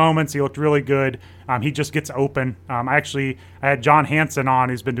had his moments. He looked really good. He just gets open. I had John Hansen on,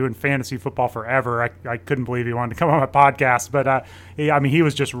 who's been doing fantasy football forever. I couldn't believe he wanted to come on my podcast, but he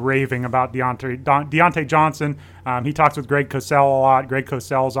was just raving about Deontay Johnson. He talks with Greg Cosell a lot. Greg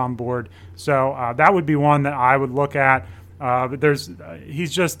Cosell's on board, so that would be one that I would look at. But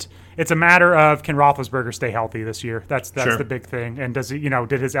it's a matter of, can Roethlisberger stay healthy this year? That's Sure. the big thing. And does he,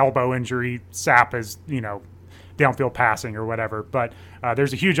 did his elbow injury sap his, downfield passing or whatever? But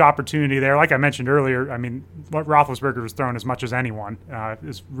there's a huge opportunity there. Like I mentioned earlier, Roethlisberger was thrown as much as anyone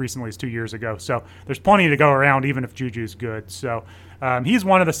as recently as 2 years ago. So there's plenty to go around, even if Juju's good. So he's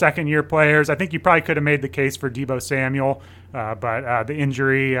one of the second-year players. I think you probably could have made the case for Deebo Samuel, but the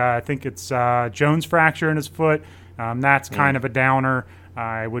injury, I think it's Jones fracture in his foot. That's kind of a downer.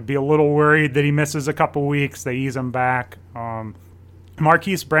 I would be a little worried that he misses a couple weeks. They ease him back.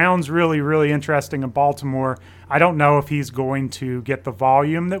 Marquise Brown's really, really interesting in Baltimore. I don't know if he's going to get the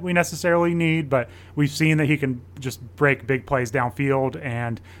volume that we necessarily need, but we've seen that he can just break big plays downfield,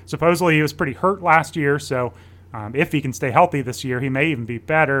 and supposedly he was pretty hurt last year, so if he can stay healthy this year, he may even be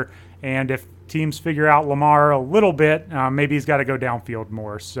better. And if teams figure out Lamar a little bit, maybe he's got to go downfield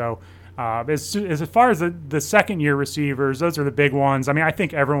more. So as far as the second-year receivers, those are the big ones. I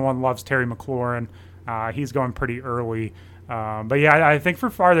think everyone loves Terry McLaurin. He's going pretty early. But yeah, I think for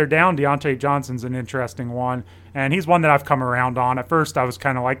farther down, Deontay Johnson's an interesting one, and he's one that I've come around on. At first, I was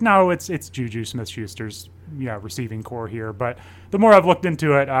kind of like, no, it's Juju Smith-Schuster's receiving core here. But the more I've looked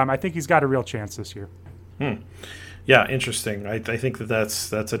into it, I think he's got a real chance this year. Yeah, interesting. I think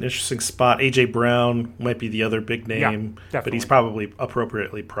that's an interesting spot. A.J. Brown might be the other big name, but he's probably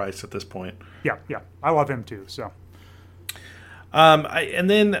appropriately priced at this point. Yeah, I love him too. So, and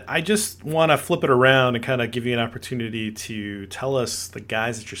then I just want to flip it around and kind of give you an opportunity to tell us the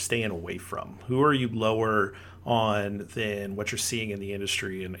guys that you're staying away from. Who are you lower on than what you're seeing in the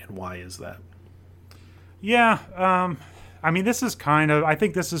industry, and why is that? Yeah, this is I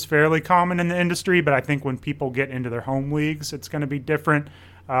think this is fairly common in the industry, but I think when people get into their home leagues, it's going to be different.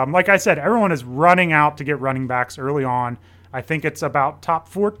 Like I said, everyone is running out to get running backs early on. I think it's about top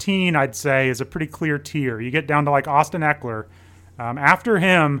 14, I'd say, is a pretty clear tier. You get down to like Austin Eckler. After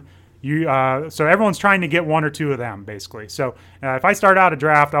him, so everyone's trying to get one or two of them, basically. So if I start out a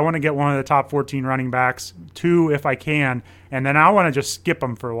draft, I want to get one of the top 14 running backs, 2 if I can, and then I want to just skip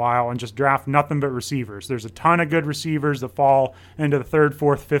them for a while and just draft nothing but receivers. There's a ton of good receivers that fall into the 3rd,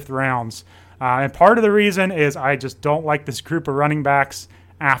 4th, 5th rounds. And part of the reason is I just don't like this group of running backs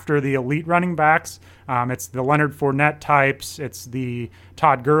after the elite running backs. It's the Leonard Fournette types. It's the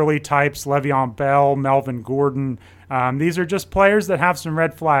Todd Gurley types, Le'Veon Bell, Melvin Gordon. These are just players that have some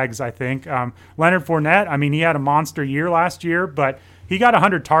red flags, I think. Leonard Fournette, he had a monster year last year, but he got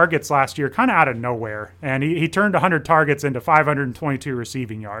 100 targets last year kind of out of nowhere. And he turned 100 targets into 522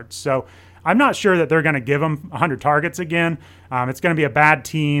 receiving yards. So I'm not sure that they're going to give him 100 targets again. It's going to be a bad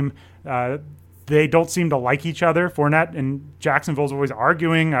team. They don't seem to like each other. Fournette and Jacksonville's always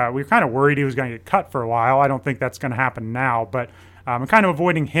arguing. We were kind of worried he was going to get cut for a while. I don't think that's going to happen now, but I'm kind of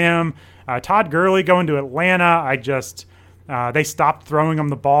avoiding him. Todd Gurley going to Atlanta. They stopped throwing him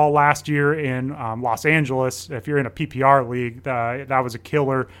the ball last year in Los Angeles. If you're in a PPR league, that was a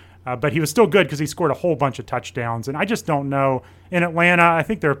killer. But he was still good because he scored a whole bunch of touchdowns. And I just don't know. In Atlanta, I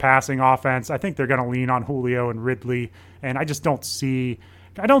think they're a passing offense. I think they're going to lean on Julio and Ridley. And I don't see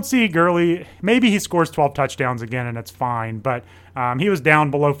Gurley. Maybe he scores 12 touchdowns again and it's fine. But he was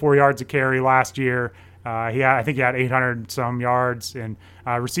down below 4 yards a carry last year. I think he had 800 some yards, and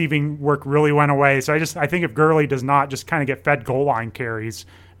receiving work really went away. So I think if Gurley does not just kind of get fed goal line carries,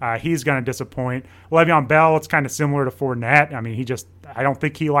 he's going to disappoint. Le'Veon Bell, it's kind of similar to Fournette. I mean, I don't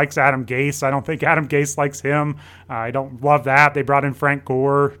think he likes Adam Gase. I don't think Adam Gase likes him. I don't love that. They brought in Frank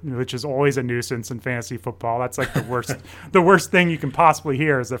Gore, which is always a nuisance in fantasy football. That's like the worst, the worst thing you can possibly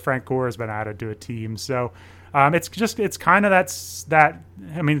hear is that Frank Gore has been added to a team. So it's kind of that.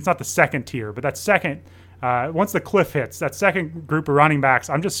 I mean, it's not the second tier, but that second. Once the cliff hits, that second group of running backs,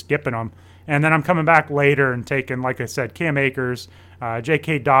 I'm just skipping them. And then I'm coming back later and taking, like I said, Cam Akers,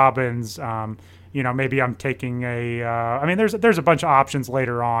 J.K. Dobbins. Maybe I'm taking there's a bunch of options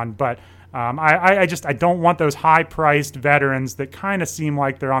later on, but I don't want those high-priced veterans that kind of seem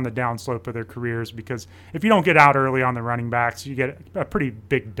like they're on the downslope of their careers, because if you don't get out early on the running backs, you get a pretty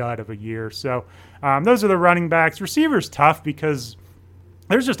big dud of a year. So those are the running backs. Receivers tough because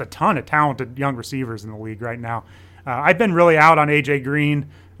there's just a ton of talented young receivers in the league right now. I've been really out on A.J. Green.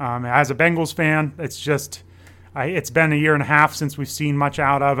 As a Bengals fan, it's been a year and a half since we've seen much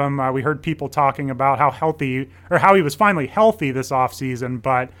out of him. We heard people talking about how he was finally healthy this offseason,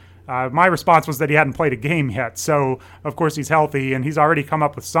 but my response was that he hadn't played a game yet. So, of course, he's healthy, and he's already come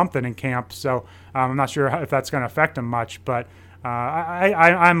up with something in camp. So I'm not sure if that's going to affect him much, but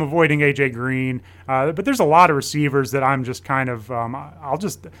I'm avoiding A.J. Green. But there's a lot of receivers that I'm just kind of I'll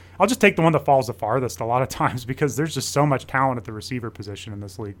just take the one that falls the farthest a lot of times, because there's just so much talent at the receiver position in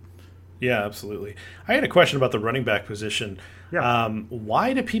this league. Yeah, absolutely. I had a question about the running back position. Yeah.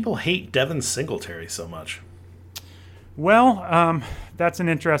 Why do people hate Devin Singletary so much? Well, that's an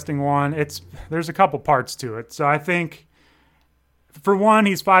interesting one. There's a couple parts to it. So I think, for one,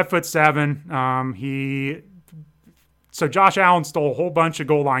 he's 5'7". So Josh Allen stole a whole bunch of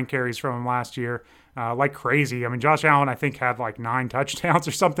goal line carries from him last year, like crazy. I mean, Josh Allen, I think, had like 9 touchdowns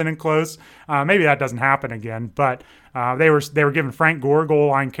or something in close. Maybe that doesn't happen again, but they were giving Frank Gore goal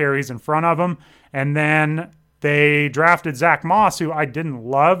line carries in front of him. And then they drafted Zach Moss, who I didn't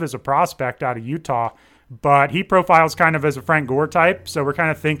love as a prospect out of Utah, but he profiles kind of as a Frank Gore type. So we're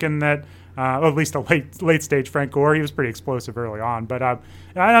kind of thinking that, at least a late stage Frank Gore. He was pretty explosive early on. But I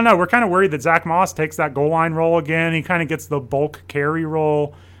don't know. We're kind of worried that Zach Moss takes that goal line role again. He kind of gets the bulk carry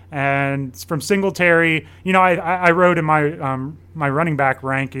role. And from Singletary, I wrote in my my running back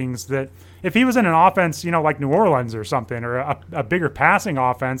rankings that if he was in an offense, like New Orleans or something, or a bigger passing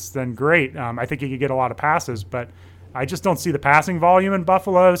offense, then great. I think he could get a lot of passes. But I just don't see the passing volume in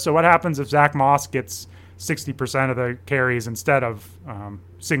Buffalo. So what happens if Zach Moss gets 60% of the carries instead of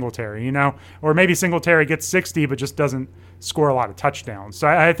Singletary, or maybe Singletary gets 60 but just doesn't score a lot of touchdowns. So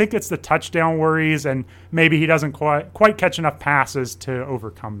I think it's the touchdown worries, and maybe he doesn't quite catch enough passes to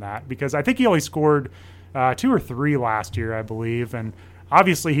overcome that, because I think he only scored 2 or 3 last year, I believe, and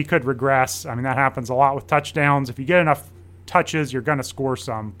obviously he could regress. I mean, that happens a lot with touchdowns. If you get enough touches, you're going to score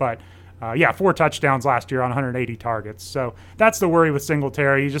some, but 4 touchdowns last year on 180 targets. So that's the worry with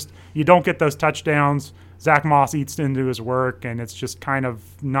Singletary. You don't get those touchdowns. Zach Moss eats into his work, and it's just kind of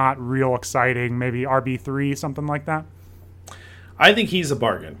not real exciting. Maybe RB3, something like that. I think he's a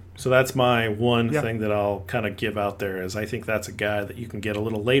bargain. So that's my one thing that I'll kind of give out there, is I think that's a guy that you can get a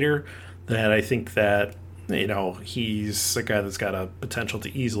little later, that I think that, he's a guy that's got a potential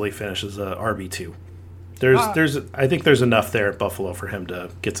to easily finish as a RB2. I think there's enough there at Buffalo for him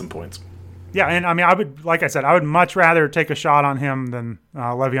to get some points. Yeah, and I mean, I would much rather take a shot on him than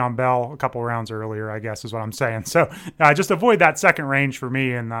Le'Veon Bell a couple rounds earlier, I guess is what I'm saying. So just avoid that second range for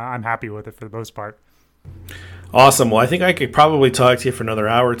me, and I'm happy with it for the most part. Awesome. Well, I think I could probably talk to you for another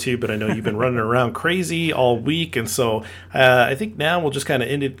hour or two, but I know you've been running around crazy all week, and so I think now we'll just kind of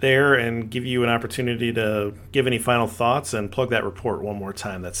end it there and give you an opportunity to give any final thoughts and plug that report one more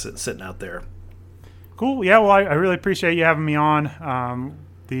time that's sitting out there. Cool. Yeah, well, I really appreciate you having me on.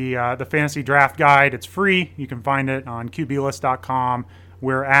 The fantasy draft guide, it's free. You can find it on QBList.com.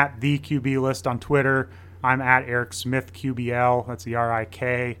 We're at the QB List on Twitter. I'm at Erik Smith QBL. That's the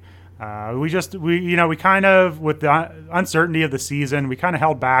RIK. We kind of, with the uncertainty of the season, we kind of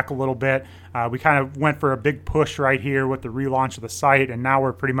held back a little bit. We kind of went for a big push right here with the relaunch of the site, and now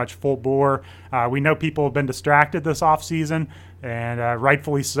we're pretty much full bore. We know people have been distracted this off season, and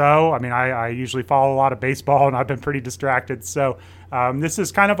rightfully so. I mean, I usually follow a lot of baseball, and I've been pretty distracted. So this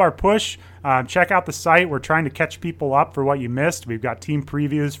is kind of our push. Check out the site. We're trying to catch people up for what you missed. We've got team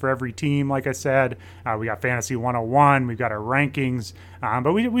previews for every team, like I said. We got Fantasy 101. We've got our rankings.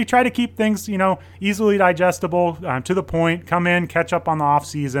 But we try to keep things, easily digestible, to the point. Come in, catch up on the off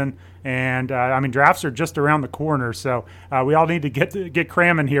season. And drafts are just around the corner, so we all need to get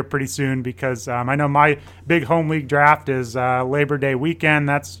cramming here pretty soon, because I know my big home league draft is Labor Day weekend.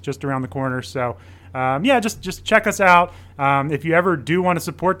 That's just around the corner, so just check us out. If you ever do want to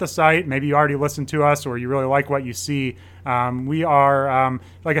support the site, maybe you already listened to us or you really like what you see, we are,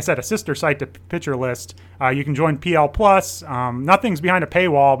 like I said, a sister site to Pitcher List. You can join PL Plus. Nothing's behind a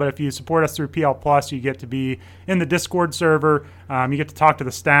paywall, but if you support us through PL Plus, you get to be in the Discord server. You get to talk to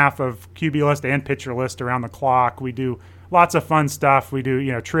the staff of QB List and Pitcher List around the clock. We do lots of fun stuff. We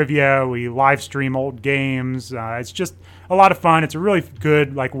do, trivia. We live stream old games. It's just a lot of fun. It's a really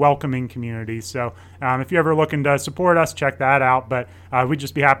good, welcoming community. So if you're ever looking to support us, check that out. But we'd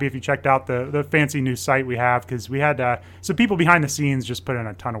just be happy if you checked out the fancy new site we have, because we had some people behind the scenes just put in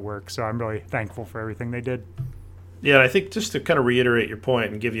a ton of work. So I'm really thankful for everything they did. Yeah, and I think just to kind of reiterate your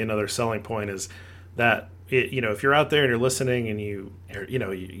point and give you another selling point is that if you're out there and you're listening and you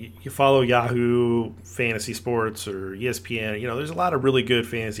follow Yahoo Fantasy Sports or ESPN, there's a lot of really good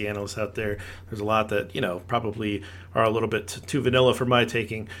fantasy analysts out there. There's a lot that probably are a little bit too vanilla for my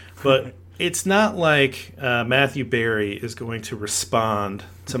taking, but it's not like Matthew Berry is going to respond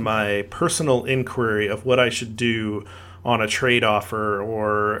to my personal inquiry of what I should do on a trade offer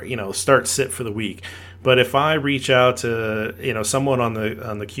or start sit for the week. But if I reach out to someone on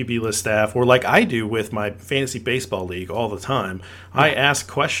the QB List staff, or like I do with my fantasy baseball league all the time, I ask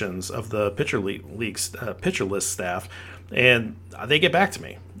questions of the Pitcher List staff, and they get back to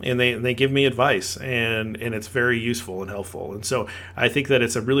me and they give me advice, and it's very useful and helpful. And so I think that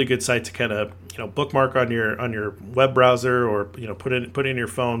it's a really good site to kind of bookmark on your web browser, or put in your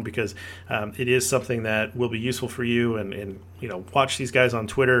phone, because it is something that will be useful for you. And watch these guys on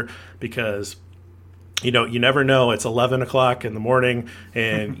Twitter, because you never know. It's 11 o'clock in the morning,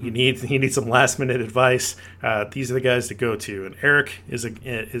 and you need some last minute advice. These are the guys to go to. And Erik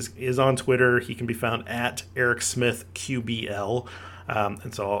is on Twitter. He can be found at Erik Smith QBL,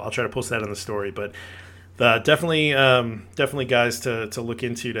 and so I'll try to post that in the story. But definitely guys to look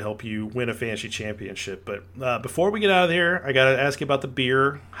into to help you win a fantasy championship. But before we get out of here, I got to ask you about the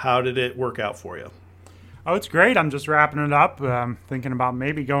beer. How did it work out for you? Oh, it's great. I'm just wrapping it up. Thinking about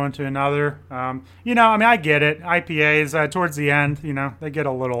maybe going to another. I get it. IPAs, towards the end, they get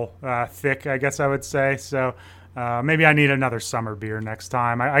a little thick, I guess I would say. So maybe I need another summer beer next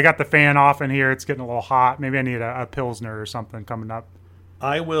time. I got the fan off in here. It's getting a little hot. Maybe I need a Pilsner or something coming up.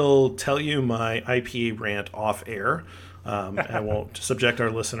 I will tell you my IPA rant off air. I won't subject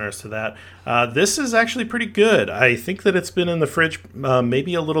our listeners to that. This is actually pretty good. I think that it's been in the fridge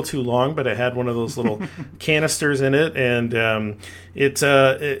maybe a little too long, but it had one of those little canisters in it, and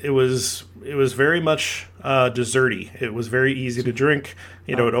it was very much desserty. It was very easy to drink.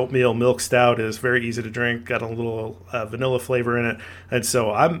 An oatmeal milk stout is very easy to drink. Got a little vanilla flavor in it, and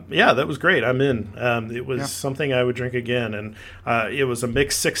so that was great. I'm in. It was something I would drink again, and it was a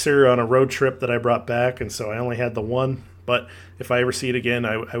mixed sixer on a road trip that I brought back, and so I only had the one. But if I ever see it again,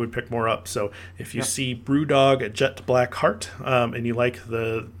 I would pick more up. So if you see Brewdog at Jet Black Heart and you like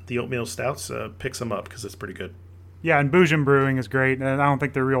the oatmeal stouts, pick some up, because it's pretty good. Yeah, and Boojum Brewing is great. And I don't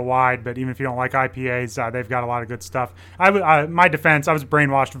think they're real wide, but even if you don't like IPAs, they've got a lot of good stuff. My defense, I was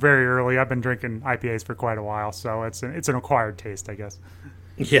brainwashed very early. I've been drinking IPAs for quite a while, so it's an acquired taste, I guess.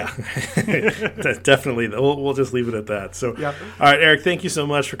 Yeah, definitely. We'll just leave it at that. So, All right, Erik, thank you so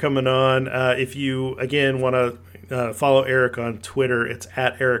much for coming on. If you, again, want to follow Erik on Twitter, it's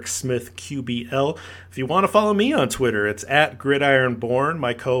at Erik Smith QBL. If you want to follow me on Twitter, it's at GridironBorn.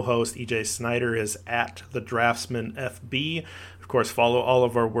 My co-host, EJ Snyder, is at The Draftsman FB. Of course, follow all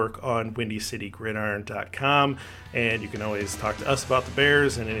of our work on WindyCityGridiron.com, and you can always talk to us about the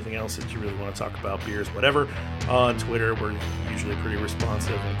Bears and anything else that you really want to talk about, beers, whatever, on Twitter. We're usually pretty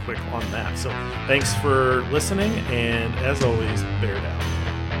responsive and quick on that. So thanks for listening, and as always, bear down.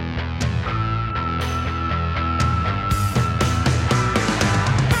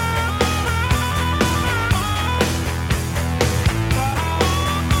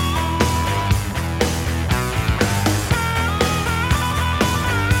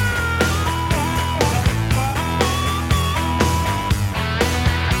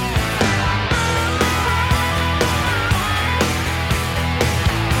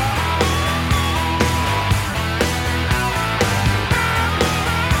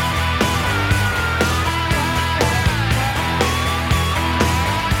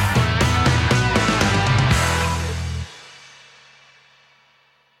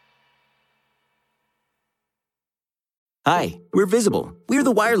 Hi, we're Visible. We're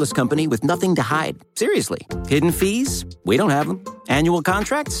the wireless company with nothing to hide. Seriously. Hidden fees? We don't have them. Annual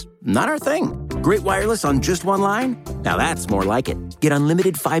contracts? Not our thing. Great wireless on just one line? Now that's more like it. Get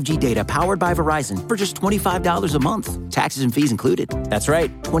unlimited 5G data powered by Verizon for just $25 a month. Taxes and fees included. That's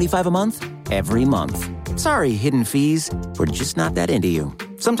right, $25 a month, every month. Sorry, hidden fees. We're just not that into you.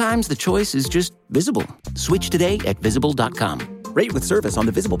 Sometimes the choice is just visible. Switch today at Visible.com. Rate with service on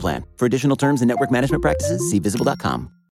the Visible plan. For additional terms and network management practices, see Visible.com.